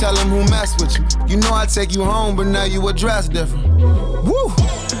stores and tell them who mess with you. You know I take you home, but now you address different. Woo!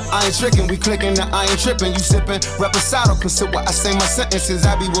 I ain't tricking, we clicking, now I ain't tripping. You sipping, reposado, consider what I say my sentences.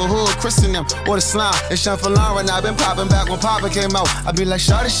 I be with hood, Christian them, or the slime. It's Sean Lauren, I been popping back when Papa came out. I be like,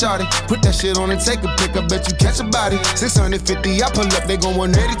 shawty, put that shit on and take a pic. I bet you catch a body. 650, I pull up, they gon'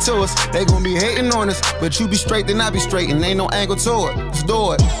 180 to us. They gon' be hating on us, but you be straight, then I be straight, and ain't no angle to it. Let's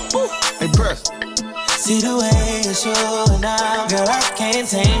do it. Woo! Hey, press. See the way you're showing up, girl, I can't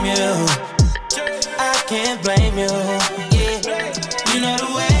tame you. I can't blame you, yeah. You know the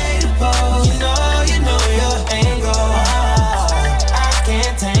way to pose, you know your angle. I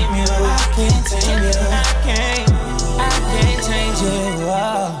can't tame you, I can't tame you, I can't change you.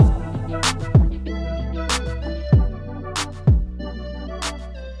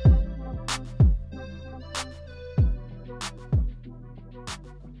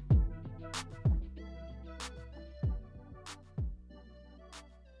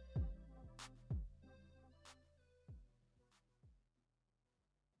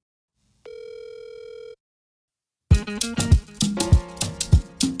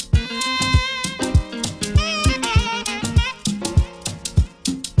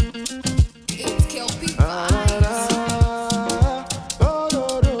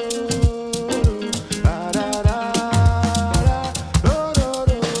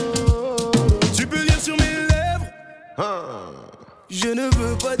 Je ne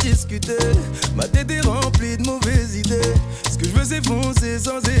veux pas discuter, ma tête est remplie de mauvaises idées. Ce que je veux c'est foncer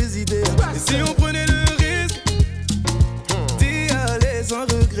sans hésiter. Et si on prenait le risque d'y aller sans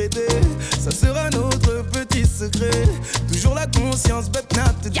regretter, ça sera notre petit secret. Toujours la conscience, but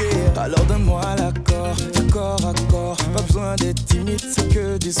not today. Alors donne-moi l'accord, du corps à corps. Pas besoin d'être timide, c'est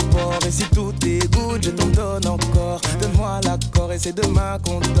que du sport. Et si tout est good, je t'en donne encore. Donne-moi l'accord et c'est demain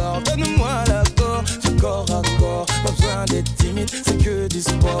qu'on dort. Donne-moi l'accord, du corps à corps. Pas besoin d'être timide, c'est que du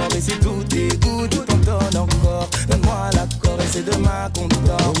sport. Et si tout est good, je t'en donne encore. Donne-moi l'accord et c'est demain qu'on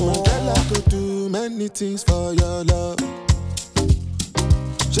dort. Oh, girl, I could do many things for your love.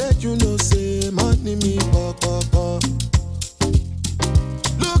 Check, you know, say money me pop.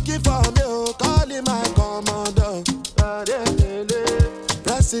 Looking for me, oh, calling my commander.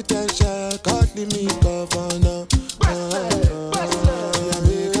 Presidential, calling me governor.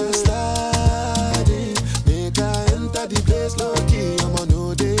 Make a study, make a enter the place low key. I'ma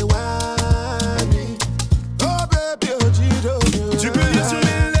know they want me. Oh baby, oh Gido. Tu peux lire sur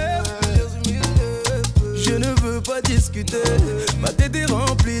mes lèvres, je ne veux pas discuter. Ma tête est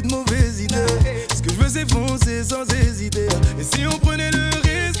remplie de mauvaises idées. Ce que je veux c'est foncer sans hésiter. Et si on prenait le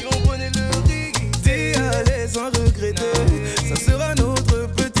risque d'y aller sans regretter, ça sera notre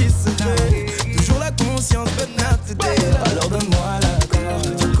petit secret. Toujours la conscience, but not today. Alors donne-moi l'accord,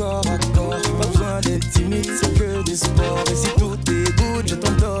 du corps à corps. Pas besoin d'être timide, c'est que du sport. Et si tout est good, je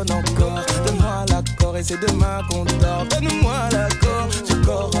t'en donne encore. Donne-moi l'accord et c'est demain qu'on dort. Donne-moi l'accord, du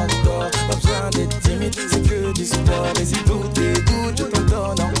corps à corps. Pas besoin d'être timide, c'est que du sport. Et si tout est good, je t'en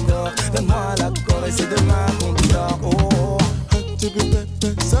donne encore. Donne-moi l'accord et c'est demain qu'on dort. Oh. To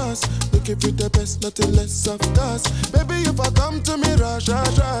be sauce, looking for the best, nothing less of course. Baby, if I come to me, rush.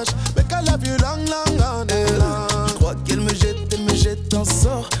 Make I love you long on and long. Je crois qu'elle me jette un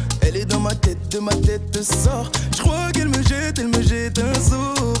sort. Elle est dans ma tête, de ma tête sort. Je crois qu'elle me jette un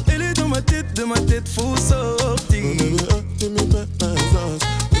sort. Elle est dans ma tête, faut sortir. To me, sauce,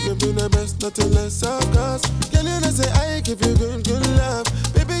 looking for the best, nothing less of course. Girl, you know say I give you good love.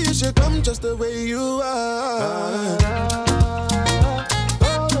 Baby, you should come just the way you are.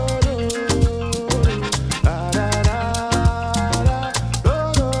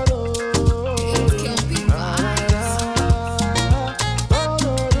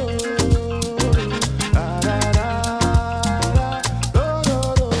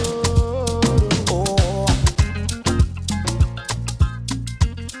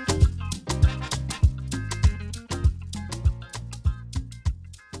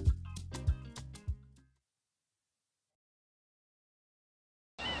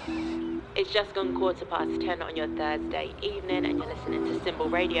 It's just gone 10:15 on your Thursday evening and you're listening to Symbol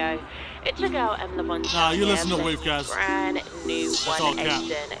Radio. It's your girl, Em Lavon. Nah, you listen to Wavecast. Brand new all one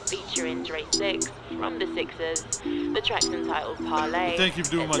Asian featuring Dre 6 from the Sixers. The track's entitled Parlay. Thank you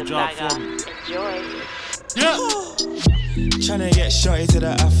for doing It's my a job banger. for me. Enjoy. Yeah. Tryna get shorty to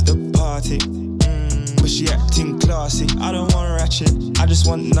the after party. But she acting classy. I don't want ratchet, I just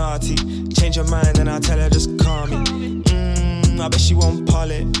want naughty. Change your mind and I'll tell her just call me. I bet she won't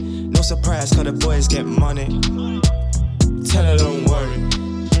parlay. No surprise, cause the boys get money. Tell her don't worry.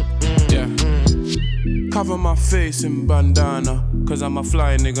 Yeah. Cover my face in bandana, cause I'm a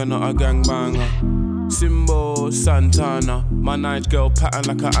fly nigga, not a gangbanger. Simbo Santana, my night girl pattern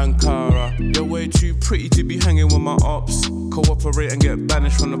like a Ankara. You're way too pretty to be hanging with my ops. Cooperate and get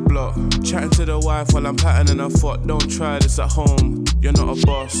banished from the block. Chatting to the wife while I'm patterning her foot. Don't try this at home, you're not a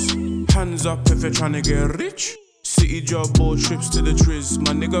boss. Hands up if you're trying to get rich. City job or trips to the Triz.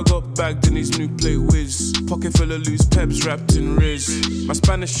 My nigga got bagged in his new plate whiz. Pocket full of loose peps wrapped in Riz. My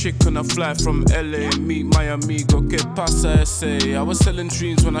Spanish chick on a flight from LA. Meet my amigo, get past her essay. I was selling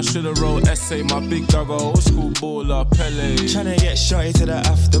dreams when I should've wrote essay. My big dog, a old school baller, Pele. Tryna get shorty to the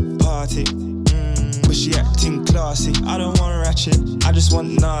after party. But she acting classy. I don't want ratchet, I just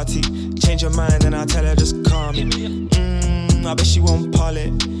want naughty. Change your mind and I'll tell her just call me. I bet she won't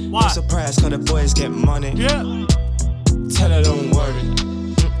parlay. No surprise, cause the boys get money. Yeah. Tell her don't worry.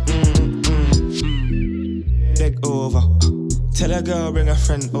 Leg over. Tell her girl bring a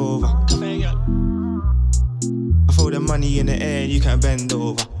friend over. I throw the money in the air and you can bend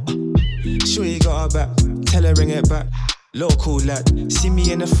over. Sure you got her back. Tell her bring it back. Local lad. See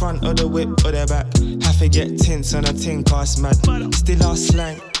me in the front of the whip or the back. Have to get tints on a ting past mad. Still our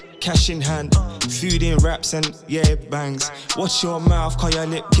slang. Cash in hand, food in wraps and yeah, it bangs. Watch your mouth, cause your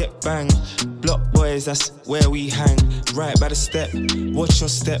lip get banged. Block boys, that's where we hang. Right by the step, watch your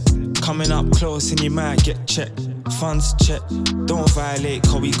step. Coming up close and you might get checked. Funds check, don't violate,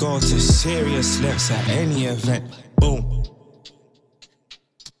 cause we go to serious lengths at any event. Boom.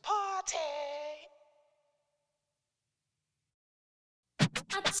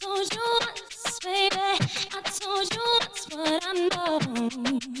 I told you once, baby. I told you once what I know.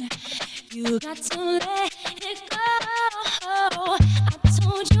 You got to let it go. I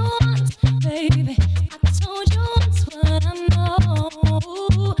told you once, baby. I told you once what I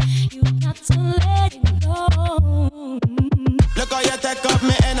know. You got to let it go. Look how you take up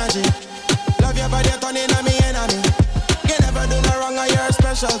my energy. Love your body turning on me enemy. You never do no wrong on your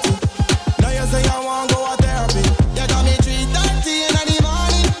specialty. Now you say I want to go to therapy. You got me 3:30 in the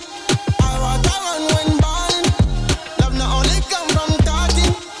morning. I want to run when balling. Love not only come from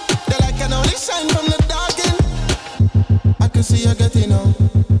talking. The light can only shine from the dark. I can see you getting on.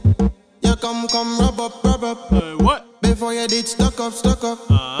 You come rub up. What? Before you did stuck up.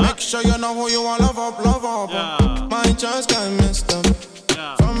 Make sure you know who you want, love up. My chance got messed up.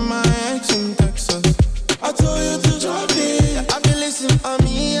 From my ex in Texas. I told you to drop it. I feel listen to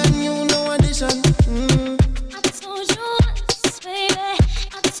me and you know addition. I told you once, baby.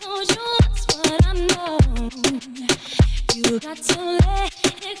 I told you once what I know. You got to let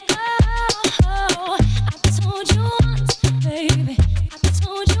it go. I told you once, baby. I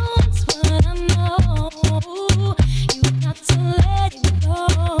told you once what I know. You got to let it go.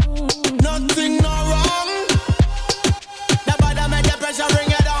 Nothing no wrong. The bother make the pressure bring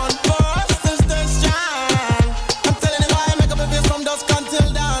it down. For us to stay strong. I'm telling you why I make up a face from dusk until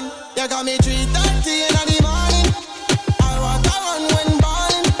dawn. You got me 3:30 in the morning. I want to run when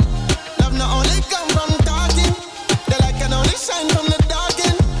balling. Love not only come from talking. The light can only shine from the dark.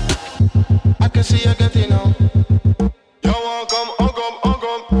 I can see you getting on. You want come, hug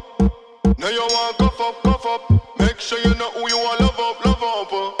up. Now you want cuff up. Make sure you know who you want, love up.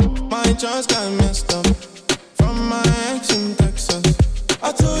 My chance got messed up. From my ex in Texas.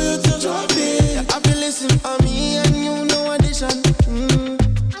 I told you to drop it. I feel listen to me and you know addition.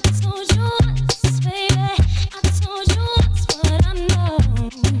 I told you once, baby. I told you once what I know.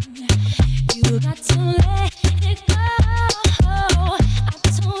 You got to let it go. I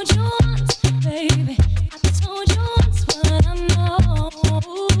told you once, baby. I told you once what I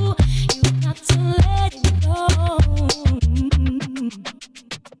know. You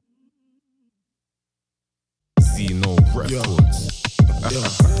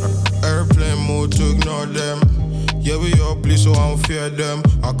Airplane mode to ignore them. Yeah, we all bleed, so I don't fear them.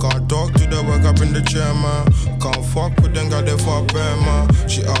 I can't talk to them, wake up in the chair, man. Can't fuck with them, got they fuck bad, man.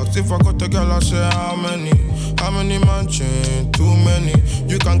 She asked if I got a girl, I say how many? How many man chain? Too many.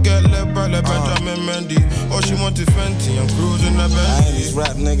 You can get left by like Benjamin Mendy. All she want is Fenty, I'm cruising the Bentley. I ain't these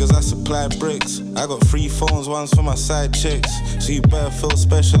rap niggas, I supply bricks. I got 3 phones, one's for my side chicks. So you better feel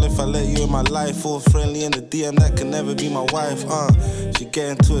special if I let you in my life. All friendly in the DM, that can never be my wife, She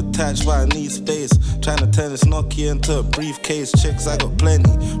getting too attached, but I need space. Trying to turn this Nokia into a briefcase. Chicks, I got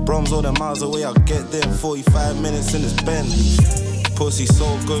plenty. Broms all the miles away, I'll get there in 45 minutes in this Bentley. Pussy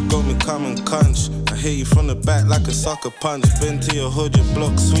so good, got me coming cunch. I hit you from the back like a sucker punch. Been to your hood, your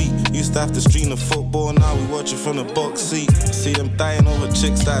block sweet. Used to have to stream the football, now we watch it from the box seat. See them dying over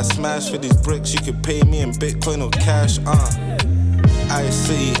chicks that I smash for these bricks. You could pay me in Bitcoin or cash, IC,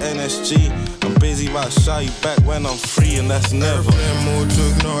 NSG. I'm busy about shy you back when I'm free, and that's never. Airplane mode to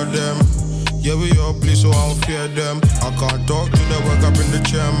ignore them. Yeah, we all bleed, so I don't fear them. I can't talk to them, wake up in the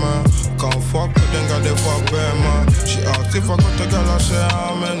chair, man. Can't fuck with them, got they fuck bad, man. She asked if I got a girl, I say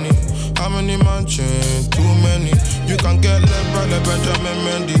how many? How many man chain? Too many. You can get left by like Benjamin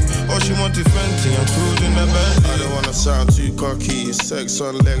Mendy. All she want is Fenty, I'm cruising the Bentley. I don't wanna sound too cocky. Sex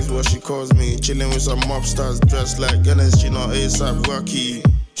on legs, what she calls me. Chilling with some mobsters dressed like NSG, not ASAP Rocky.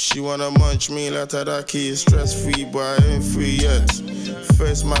 She wanna munch me like Tadaki. Stress free, but I ain't free yet.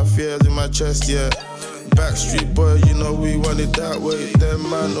 Face my fears in my chest, yeah. Backstreet boy, you know we want it that way. Them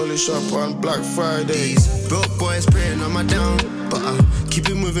man only shop on Black Friday. These broke boys praying on my down, but I keep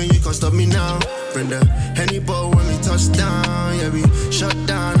it moving, you can't stop me now. Bring the Henny bottle when we touch down. Yeah, we shut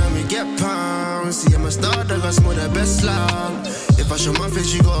down and we get pounds. See, I'm a star, dog, I smell the best loud. If I show my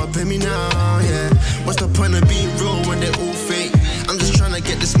face, you gotta pay me now, yeah. What's the point of being real when they're all fake? I'm just trying to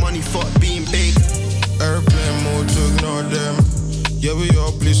get this money, fuck being big. Airplane mode to ignore them. Yeah, we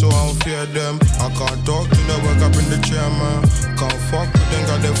all bleed, so I don't fear them. I can't talk to them, wake up in the chair, man. Can't fuck with them,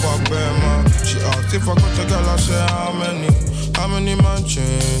 got they fuck bad, man. She asked if I got a girl, I say how many? How many man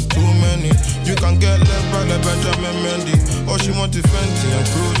chain? Too many. You can get left by like Benjamin Mendy. All she want is Fenty, I'm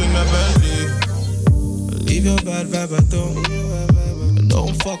cruising the Bentley. Leave your bad vibe at home.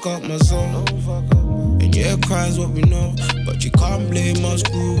 Don't fuck up my zone. And yeah, crime's what we know, but you can't blame us,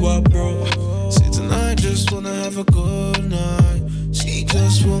 grew up, bro. See, tonight just wanna have a good night. She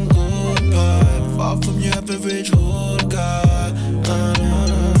just one good vibe. Far from your average hood guy.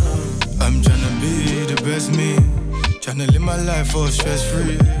 I'm tryna be the best me. Tryna live my life all stress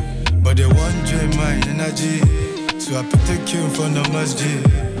free. But they won't drain my energy. So I put the cue in front of masjid.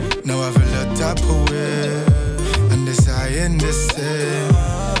 Now I feel a tap away. And this I in the same.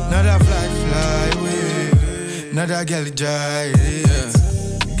 Now that fly away. Now that girl dry. Yeah.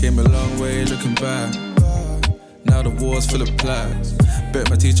 Came a long way looking back. Now the war's full of plaques. Bet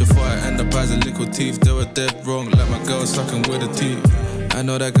my teacher thought I end up as a little thief. They were dead wrong, like my girl sucking with her teeth. I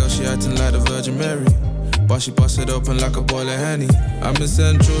know that girl, she acting like the Virgin Mary. But she busted open like a bowl of Henny. I'm in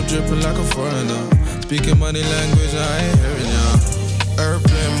Central dripping like a foreigner. Speaking money language, I ain't hearing ya.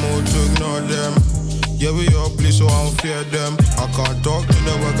 Airplane mode to ignore them. Yeah, we all bleed, so I don't fear them. I can't talk to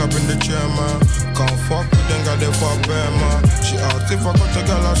them, wake up in the chair, man. Can't fuck with them, got they fuck bad, man. She asked if I got a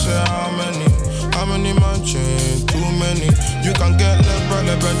girl, I say how many? How many man chain? Too many. You can get left by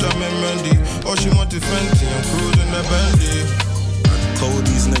like Benjamin Mendy. All she want is Fenty, I'm cruising the Bentley. Told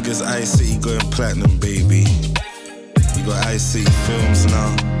these niggas IC going platinum, baby. You got IC films now.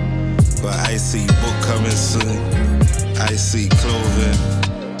 Got IC book coming soon. IC clothing.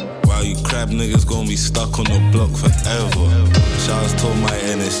 While you crab niggas gon' be stuck on the block forever. Shouts to my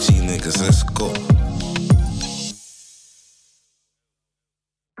NSG niggas, let's go.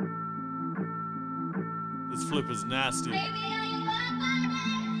 This flip is nasty.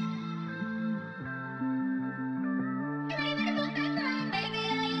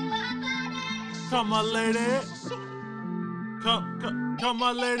 Come my lady. Come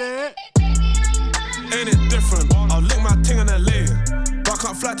my lady. Ain't it different? I'll lick my ting in LA. But I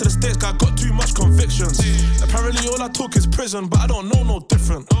can't fly to the States, cause I got too much convictions. Apparently all I talk is prison, but I don't know no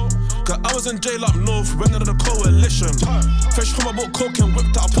different. Cause I was in jail up north, went under the coalition. Fresh home, I bought coke and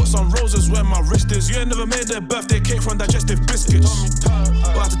whipped out, put some roses where my wrist is. You ain't never made their birthday cake from digestive biscuits.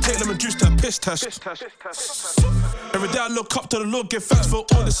 But I had to take lemon juice to a piss test. Every day I look up to the Lord, give thanks for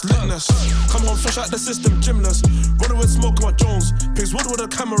all this litness. Come home fresh out the system, gymnast. Running with smoke on my Jones. Pigs wood with a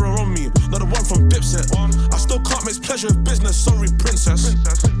camera on me, not the one from Dipset. I still can't mix pleasure with business, sorry princess.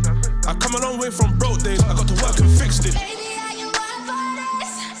 I come a long way from broke days, I got to work and fixed it.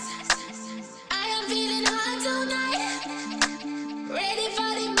 Ready for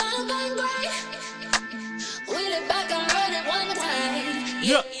the mountain break. Wheel it back and run it one time.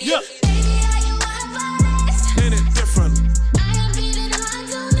 Yeah, yeah. Ain't it different?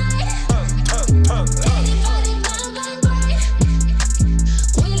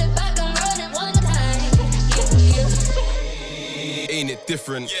 Ain't it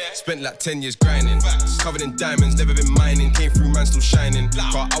different? Spent like 10 years grinding. Covered in diamonds, never been mining. Came through, man, still shining.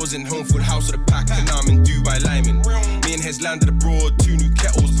 But I was in home for the house with a pack, and now I'm in Dubai Lyman. Me and Hez landed abroad, 2 new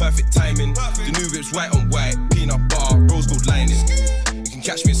kettles, perfect timing. The new whip's white on white, peanut butter, rose gold lining. You can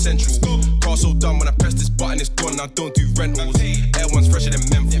catch me in Central. Car so done when I press this button, it's gone. I don't do rentals. Air one's fresher than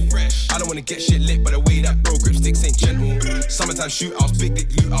menthol. I don't wanna get shit lit, but the way that bro grip sticks ain't gentle. Summertime shootouts, big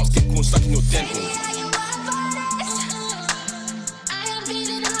dick loot outs, get corn stuck in your dental.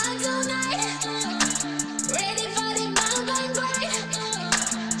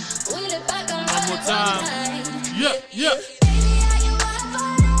 One more time. Yeah, yeah.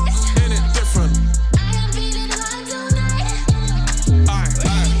 Ain't it different?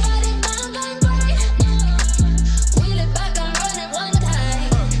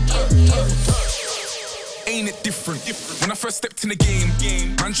 Ain't it different? When I first stepped in the game,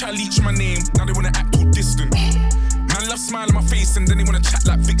 man try leech my name, now they wanna act all distant. Man love smile on my face and then they wanna chat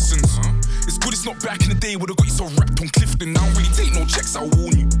like vixens. It's good it's not back in the day where they got you so wrapped on Clifton. I don't really take no checks, I'll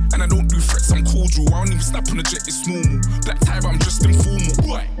warn you. And I don't do threats, I'm cordial. I don't even snap on the jet, it's normal. Black tie, but I'm just informal.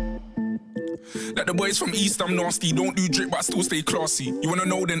 Why? Like the boys from East, I'm nasty. Don't do drip, but I still stay classy. You wanna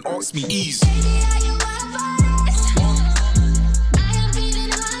know, then ask me, ease.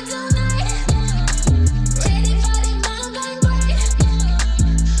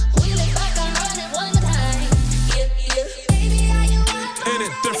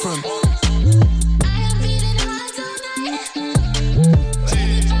 Different.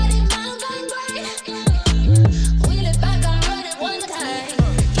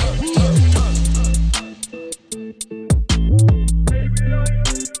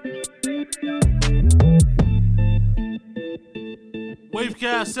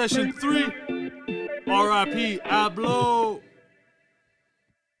 Wavecast Session 3. R.I.P. Abloh.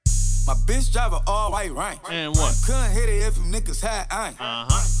 My bitch drive an all-white rank. And what? Couldn't hit it if you niggas had aim.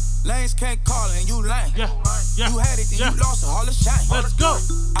 Uh-huh. Lanes can't call and you lame. Yeah. You had it, then you lost a Hall of Shame. Let's go.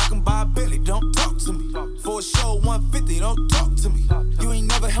 I can buy a Bentley, don't talk to me. For a show 150, don't talk to me. You ain't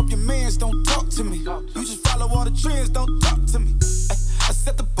never helped your mans, don't talk to me. You just follow all the trends, don't talk to me. I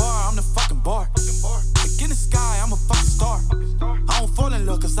set the bar, I'm the fucking bar. Look in the sky, I'm a fucking star. I don't fall in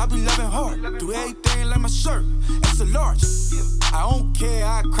love, cause I be loving hard. Do everything like my shirt, it's a large. I don't care,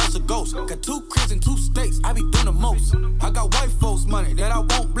 I crush a ghost. Got 2 cribs and 2 states, I be doing the most. I got white folks money that I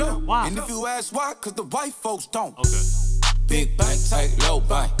won't blow. Why? And if you ask why, cause the white folks don't. Okay. Big bank, tight, low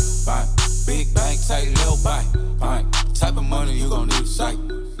bank, bank. Big bank, tight, low bank, bank. Type of money you gon' need a sight.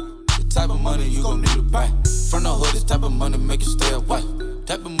 The type of money you gon' need to buy. From the hood, this type of money make you stay away.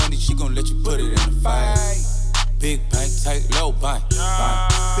 Type of money she gon' let you put it in the fight. Big bank, tight, low bank,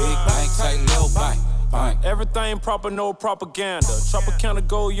 bank. Big bank, tight, low bank. Everything proper, no propaganda. Tropicana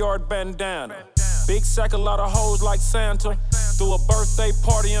gold yard bandana. Big sack, a lot of hoes like Santa. Threw a birthday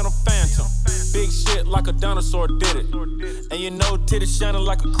party in a phantom. Big shit like a dinosaur did it. And you know titties shining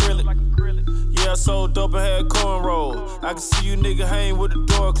like acrylic. Yeah, I sold dope and had cornrows. I can see you nigga hang with the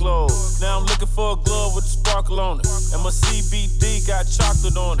door closed. Now I'm looking for a glove with a sparkle on it. And my CBD got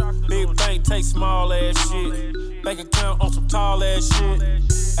chocolate on it. Big bank take small ass shit. Bank account on some tall ass shit.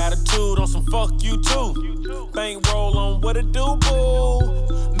 Attitude on some fuck you too. Bank roll on what it do, boo.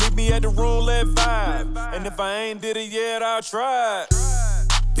 Meet me at the roulette vibe. And if I ain't did it yet, I'll try.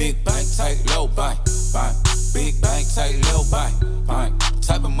 Big bank, tight, low bank, bank. Big bank, tight, low bank, bank.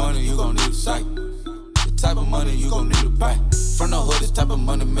 Type of money you gon' need a sight. The type of money you gon' need to buy. From the hood, this type of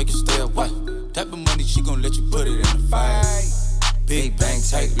money make you stay away. Type of money she gon' let you put it in the fight. Big bank,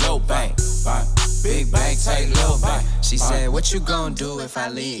 tight, low bank, bank. Big bank, tight, low bank. She said, what you gon' do if I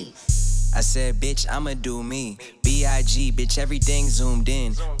leave? I said, bitch, I'ma do me. B.I.G., bitch, everything zoomed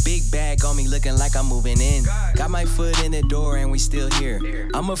in. Big bag on me looking like I'm moving in. Got my foot in the door and we still here.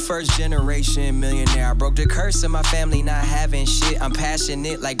 I'm a first generation millionaire. I broke the curse of my family not having shit. I'm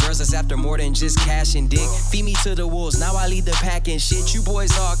passionate like girls that's after more than just cash and dick. Feed me to the wolves, now I lead the pack and shit. You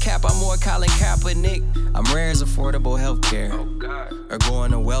boys all cap, I'm more Colin Kaepernick. I'm rare as affordable healthcare. Or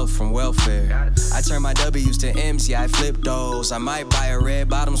going to wealth from welfare. I turn my W's to M's, yeah, I flip those. I might buy a red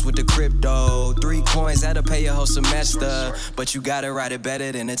bottoms with the crypto. 3 coins, that'll pay your whole semester. But you gotta ride it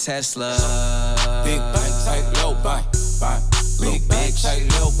better than a Tesla. Big bank, tight, low bank, bank. Big bank, tight,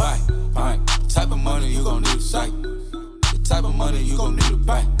 low bank, bank. Type of money you gon' need a sight. The type of money you gon' need to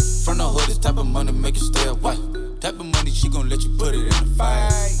buy. From the hood, this type of money make you stay away. Type of money she gon' let you put it in the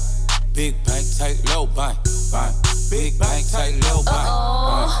fight. Big bank, tight, low bank, bank. Big bank, tight, low bank.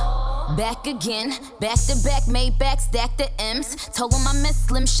 Back again, back to back, made back, stack the M's. Told him I miss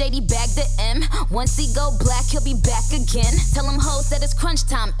Slim Shady, bag the M. Once he go black, he'll be back again. Tell him hoes that it's crunch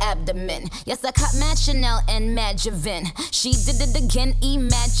time abdomen. Yes, I caught Mad Chanel and Mad Javin. She did it again,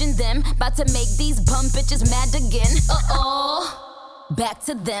 imagine them. About to make these bum bitches mad again. Uh-oh. Back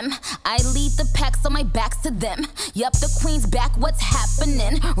to them, I lead the pack so my back's to them. Yup, the queen's back, what's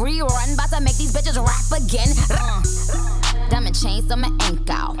happening? Rerun, bout to make these bitches rap again. Diamond chains on my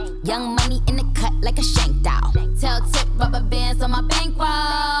ankle. Young money in the cut like a shank doll. Tail tip rubber bands on my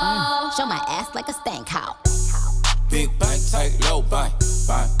bankroll. Show my ass like a stank cow. Big bank, tight, low buy.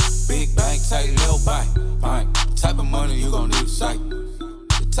 Big bank, tight, low buy. Type of money you gon' need to sight.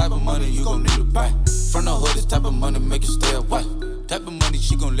 The type of money you gon' need to buy. From the hood, this type of money make you stay away. Type of money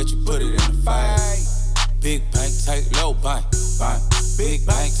she gon' let you put it in the fight. Big bank, tight, low buy. Big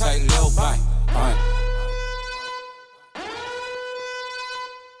bank, tight, low buy.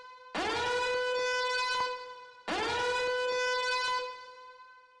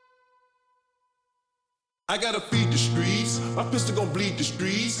 I gotta feed the streets, my pistol gon' bleed the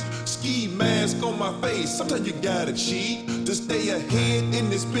streets. Ski mask on my face, sometimes you gotta cheat to stay ahead in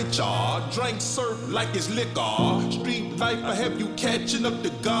this bitch. Drink surf like it's liquor. Street life, I have you catching up to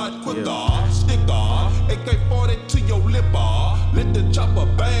God quicker. Sticker, AK-40 to your lip. Let the chopper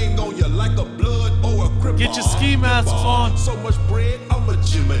bang on you like a blood or a cripple. Get your ski masks on. So much bread, I'm a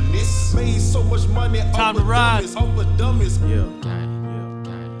gymnast. Made so much money, time to ride. Off the dummies. Yeah.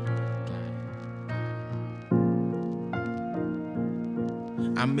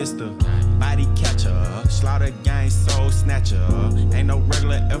 I'm Mr. Body Catcher, Slaughter Gang Soul Snatcher. Ain't no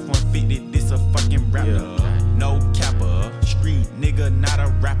regular F-150, this a fucking rapper. No capper, street nigga, not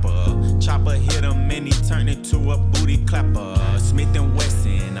a rapper. Chopper hit him and he turned into a booty clapper. Smith &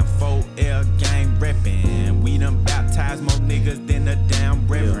 Wesson, I'm 4L gang reppin'. We done baptized more niggas than the damn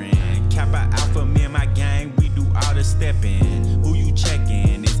reverend. Kappa Alpha, me and my gang, we do all the steppin'. Who you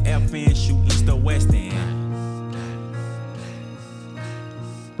checkin'? It's FN, shoot east or west end.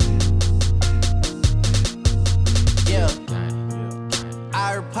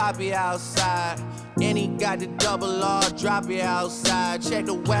 I heard Poppy outside, and he got the double R, drop it outside. Check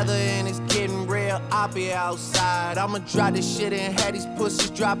the weather and it's getting real, I'll be outside. I'ma drop this shit and have these pussies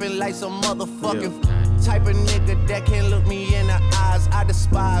dropping like some motherfucking type of nigga that can't look me in the eyes. I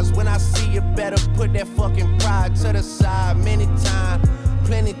despise when I see you, better put that fucking pride to the side. Many times,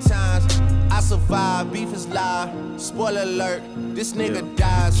 plenty times, I survive, beef is live. Spoiler alert, this nigga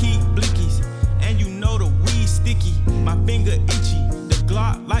dies. Keep blickies, and you know the weed sticky. My finger itchy.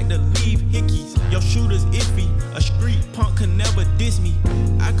 Glock like to leave hickeys. Your shooter's iffy. A street punk can never diss me.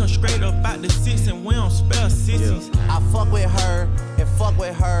 I come straight up out the six and we don't spell sissies. I fuck with her and fuck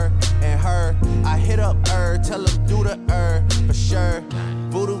with her and her. I hit up her, tell her do the for sure.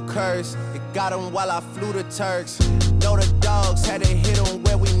 Voodoo curse, it got him while I flew the Turks. Know the dogs had to hit him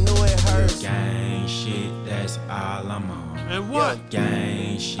where we knew it hurts. Gang shit, that's all I'm on. And what?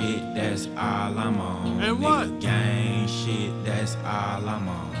 Gang shit, that's all I'm on. And what? Gang shit, that's all I'm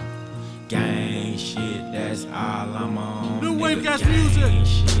on. Gang shit, that's all I'm on. New wave gas music. Gang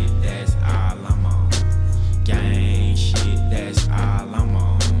shit, that's all I'm on. Gang shit, that's all I'm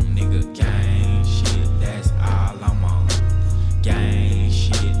on. Nigga, gang shit, that's all I'm on. Gang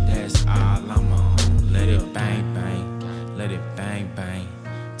shit, that's all I'm on. Let it bang bang, let it bang bang,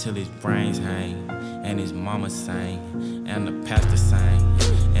 till his brains hang. And his mama sang, and the pastor sang,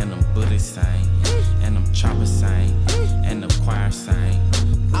 and them Buddhists sang, and them choppers sang, and the choir sang.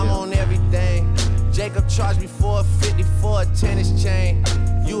 I'm on everything. Jacob charged me $450 for a tennis chain.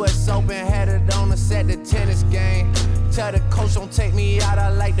 US Open had it on us at the tennis game. Tell the coach don't take me out, I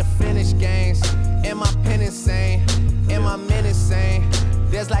like to finish games. And my pen insane, and my men insane.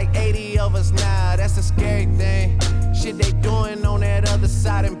 There's like 80 of us now, that's a scary thing. Shit they doing on that other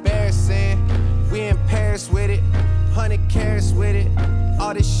side embarrassing. We in Paris with it, 100 carats with it.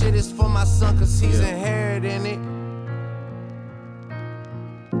 All this shit is for my son cause he's inheriting it.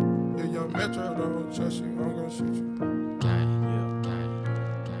 Yeah, young Metro, don't trust you, I'm gonna shoot you.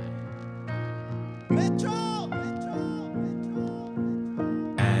 Metro!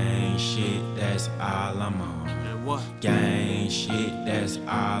 Gang shit, that's all I'm on. And what? Gang shit, that's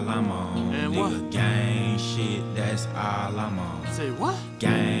all I'm on. And Nigga, what? gang shit, that's all I'm on. Say what?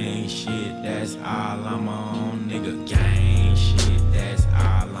 Gang shit, that's all I'm on. Nigga, gang shit, that's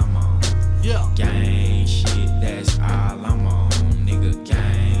all I'm on. Yeah. Gang shit, that's all I'm on. Nigga,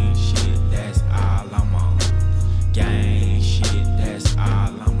 gang shit, that's all I'm on. Gang shit, that's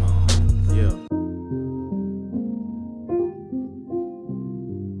all I'm on. Yeah.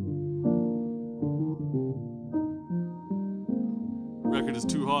 Record is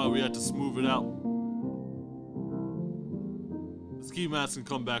too hard, we had to smooth it out. The ski mask can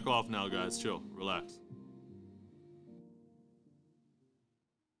come back off now, guys. Chill, relax.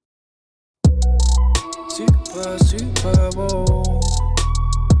 Super Bowl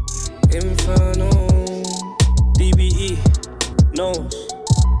Inferno DBE Nose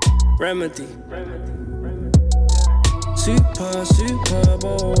Remedy Super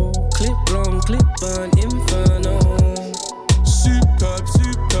Bowl Clip long, clip burn Inferno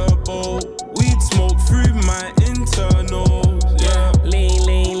Super Bowl weed smoke through my internals. Yeah,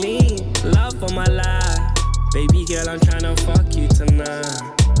 lean love for my life. Baby girl, I'm tryna fuck you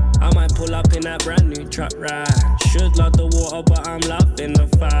tonight. I might pull up in that brand new truck ride. Should love the water, but I'm loving the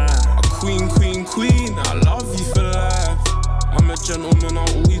fire. A queen, I love you for life. I'm a gentleman, I'll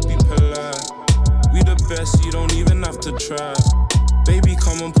always be polite. We the best, you don't even have to try. Baby,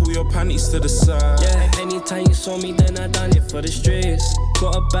 come and pull your panties to the side. Yeah, anytime you saw me, then I done it for the streets.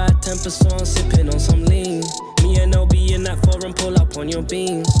 Got a bad temper, so I'm sipping on some lean. Me and LB in that foreign, pull up on your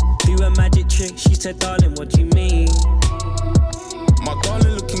beams. Do a magic trick, she said, darling, what you mean? My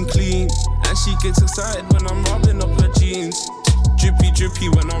darling looking clean, and she gets excited when I'm rubbing up her jeans. Drippy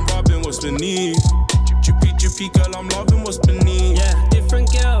when I'm rubbing what's beneath. Drippy girl, I'm loving what's beneath. Yeah,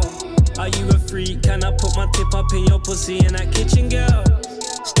 different girl. Are you a freak? Can I put my tip up in your pussy in that kitchen, girl?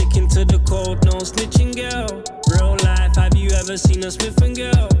 Sticking to the code, no snitching, girl. Real life, have you ever seen a Smithin'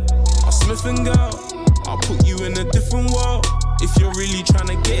 girl? A Smithin' girl, I'll put you in a different world. If you're really trying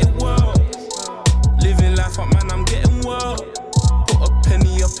to get it well. Living life up, man, I'm getting well. Put a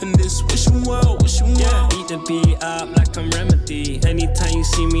penny up in this wishing world. Yeah, beat the beat up like I'm Remedy. Anytime you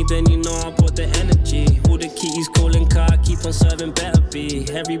see me, then you know I brought the energy. All the keys calling car, keep on serving, better be.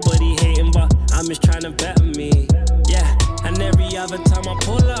 Everybody hating, but I'm just trying to better me. Yeah, and every other time I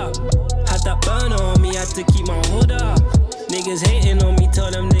pull up, had that burner on me, had to keep my hood up. Niggas hating on me, tell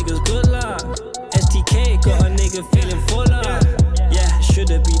them niggas good luck. STK got a nigga feeling full up. Yeah,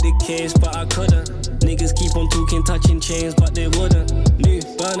 should've be the case, but I couldn't. Niggas keep on talking, touching chains, but they wouldn't. New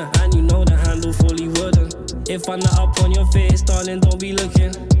burner, and you know the handle fully wooden. If I'm not up on your face, darling, don't be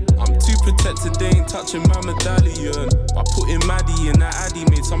looking. I'm too protected, they ain't touching my medallion. By putting Maddie in that Addy,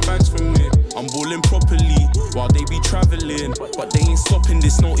 made some bags for me. I'm balling properly, while they be travelling. But they ain't stopping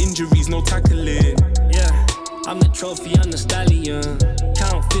this, no injuries, no tackling. Yeah, I'm the trophy, I'm the stallion.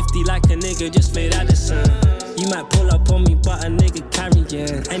 Count 50 like a nigga just made Addison. You might pull up on me, but a nigga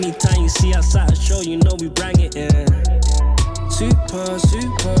carrying. Anytime you see us at a show, you know we bring it in. Super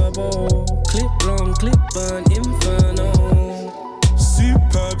Bowl, clip long, clip burn, Inferno.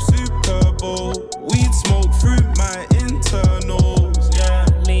 Super Bowl, weed smoke through my internals. Yeah,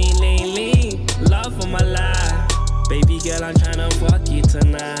 lean, love for my life. Baby girl, I'm tryna fuck you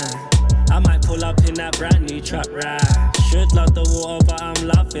tonight. I might pull up in that brand new truck ride. Should love the water, but I'm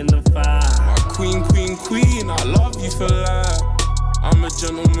loving the fire. My queen, I love you for life. I'm a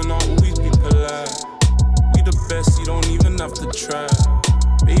gentleman, I'll always be polite. We the best, you don't even have to try.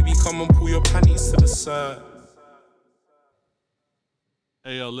 Baby, come and pull your panties to the side.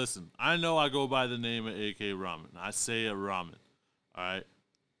 Hey, yo, listen. I know I go by the name of A-K Rahman. I say it Rahman. All right?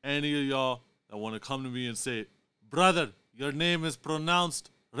 Any of y'all that want to come to me and say, brother, your name is pronounced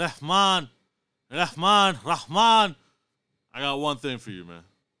Rahman. I got one thing for you, man.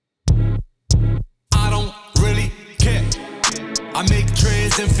 I don't really care. I make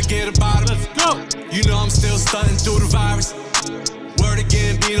trends and forget about it. Let's go. You know I'm still stunting through the virus. Word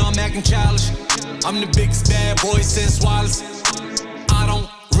again, being on Mac and Childish. I'm the biggest bad boy since Wallace. I don't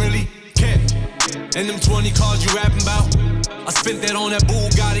really care. And them 20 cars you rapping about, I spent that on that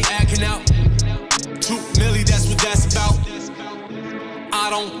Bugatti acting out. 2 milli, that's what that's about. I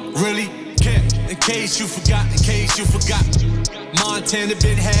don't really care. In case you forgot. Montana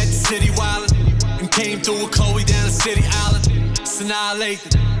been had the city wildin'. And came through with Chloe down the city island. Sanaa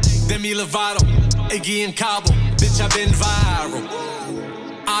Lathan, Demi Lovato, Iggy and Cabo. Bitch, I been viral.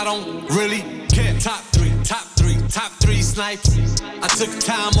 I don't really care. Top three snipes. I took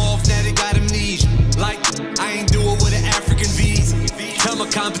time off, now they got amnesia. Like, I ain't do it with an African visa. Tell my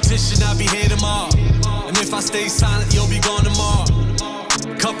competition I'll be here tomorrow. And if I stay silent, you'll be gone tomorrow.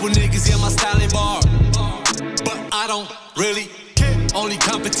 Couple niggas in my style bar. But I don't really care. Only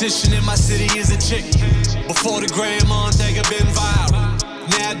competition in my city is a chick. Before the gram on deck, I been viral.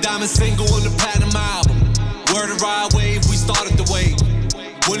 Now diamond single on the platinum album. Word of ride wave, we started the wave.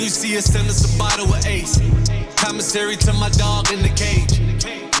 When you see us, send us a bottle of Ace. Commissary to my dog in the cage.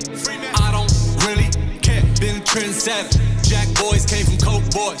 I don't really care. Been a trendsetter. Jack boys came from Coke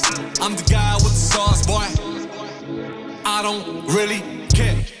boys. I'm the guy with the sauce, boy. I don't really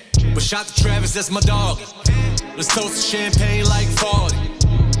care. But shout to Travis, that's my dog. Let's toast to champagne like 40.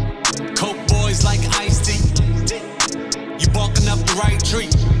 Coke boys like iced tea. You barking up the right tree.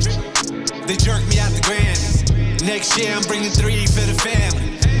 They jerk me out the Grammys. Next year I'm bringing 3 for the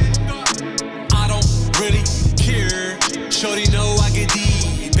family. I don't really care. Shorty know I get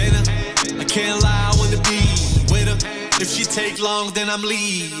deep in her. I can't lie, I wanna be with her. If she take long, then I'm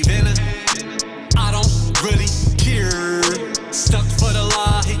leaving her. I don't really care. Stuck for the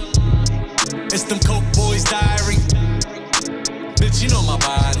lie. It's them Coke boys' diary. Bitch, you know my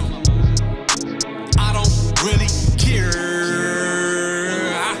body. I don't really care.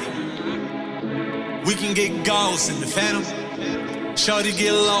 We can get ghosts in the Phantom. Shorty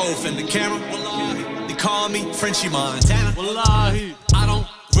get low in the camera. They call me Frenchie Montana. Wallahi. I don't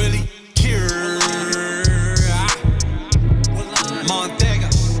really care. Montega,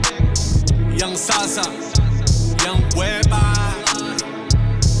 Young Salsa, Young Weba,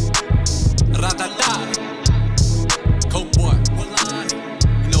 Ratata, Coke boy.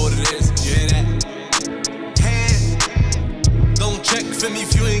 You know what it is, you hear that? Hand, don't check for me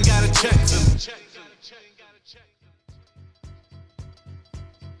if you ain't gotta check for me.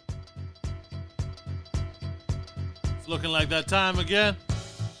 It's looking like that time again.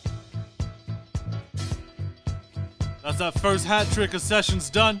 That's that first hat trick of sessions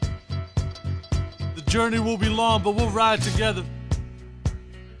done. The journey will be long, but we'll ride together.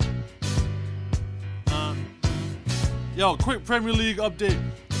 Yo, quick Premier League update.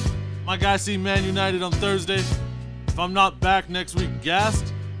 My guy see Man United on Thursday. If I'm not back next week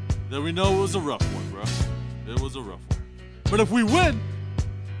gassed, then we know it was a rough one, bro. It was a rough one. But if we win,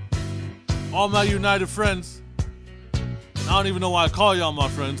 all my United friends, I don't even know why I call y'all my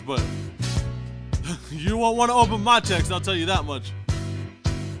friends, but you won't want to open my text, I'll tell you that much.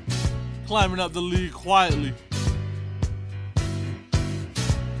 Climbing up the league quietly.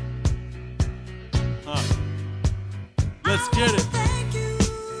 Let's get it.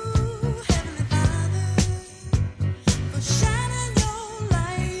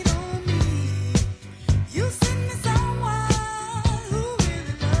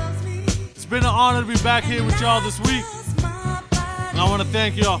 It's been an honor to be back here with y'all this week. And I want to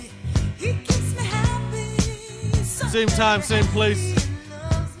thank y'all. Same time, same place.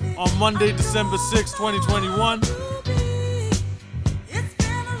 On Monday, December 6, 2021.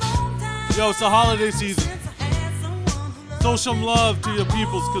 Yo, it's the holiday season. Show some love to your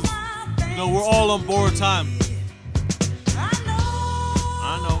peoples, because, you know, we're all on borrowed time.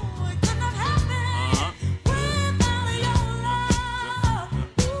 I know.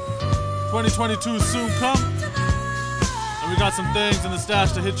 2022 soon come. And we got some things in the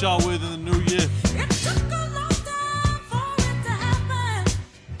stash to hit y'all with in the new year.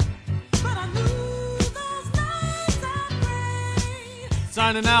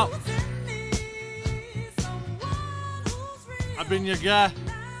 Signing out. I've been your guy,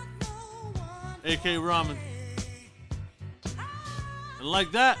 A-K Rahman. And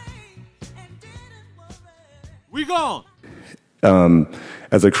like that, we gone.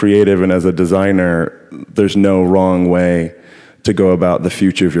 As a creative and as a designer, there's no wrong way to go about the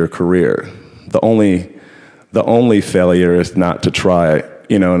future of your career. The only failure is not to try,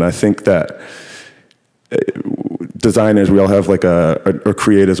 you know, and I think that designers, we all have like or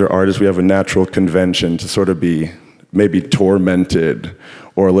creators or artists, we have a natural convention to sort of be maybe tormented,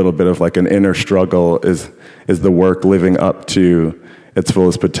 or a little bit of like an inner struggle. Is the work living up to its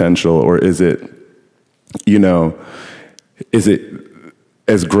fullest potential, or is it, you know, is it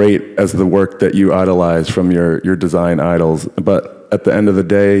as great as the work that you idolize from your design idols? But at the end of the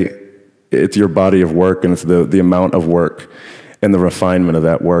day, it's your body of work, and it's the amount of work and the refinement of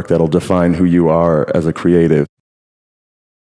that work that'll define who you are as a creative.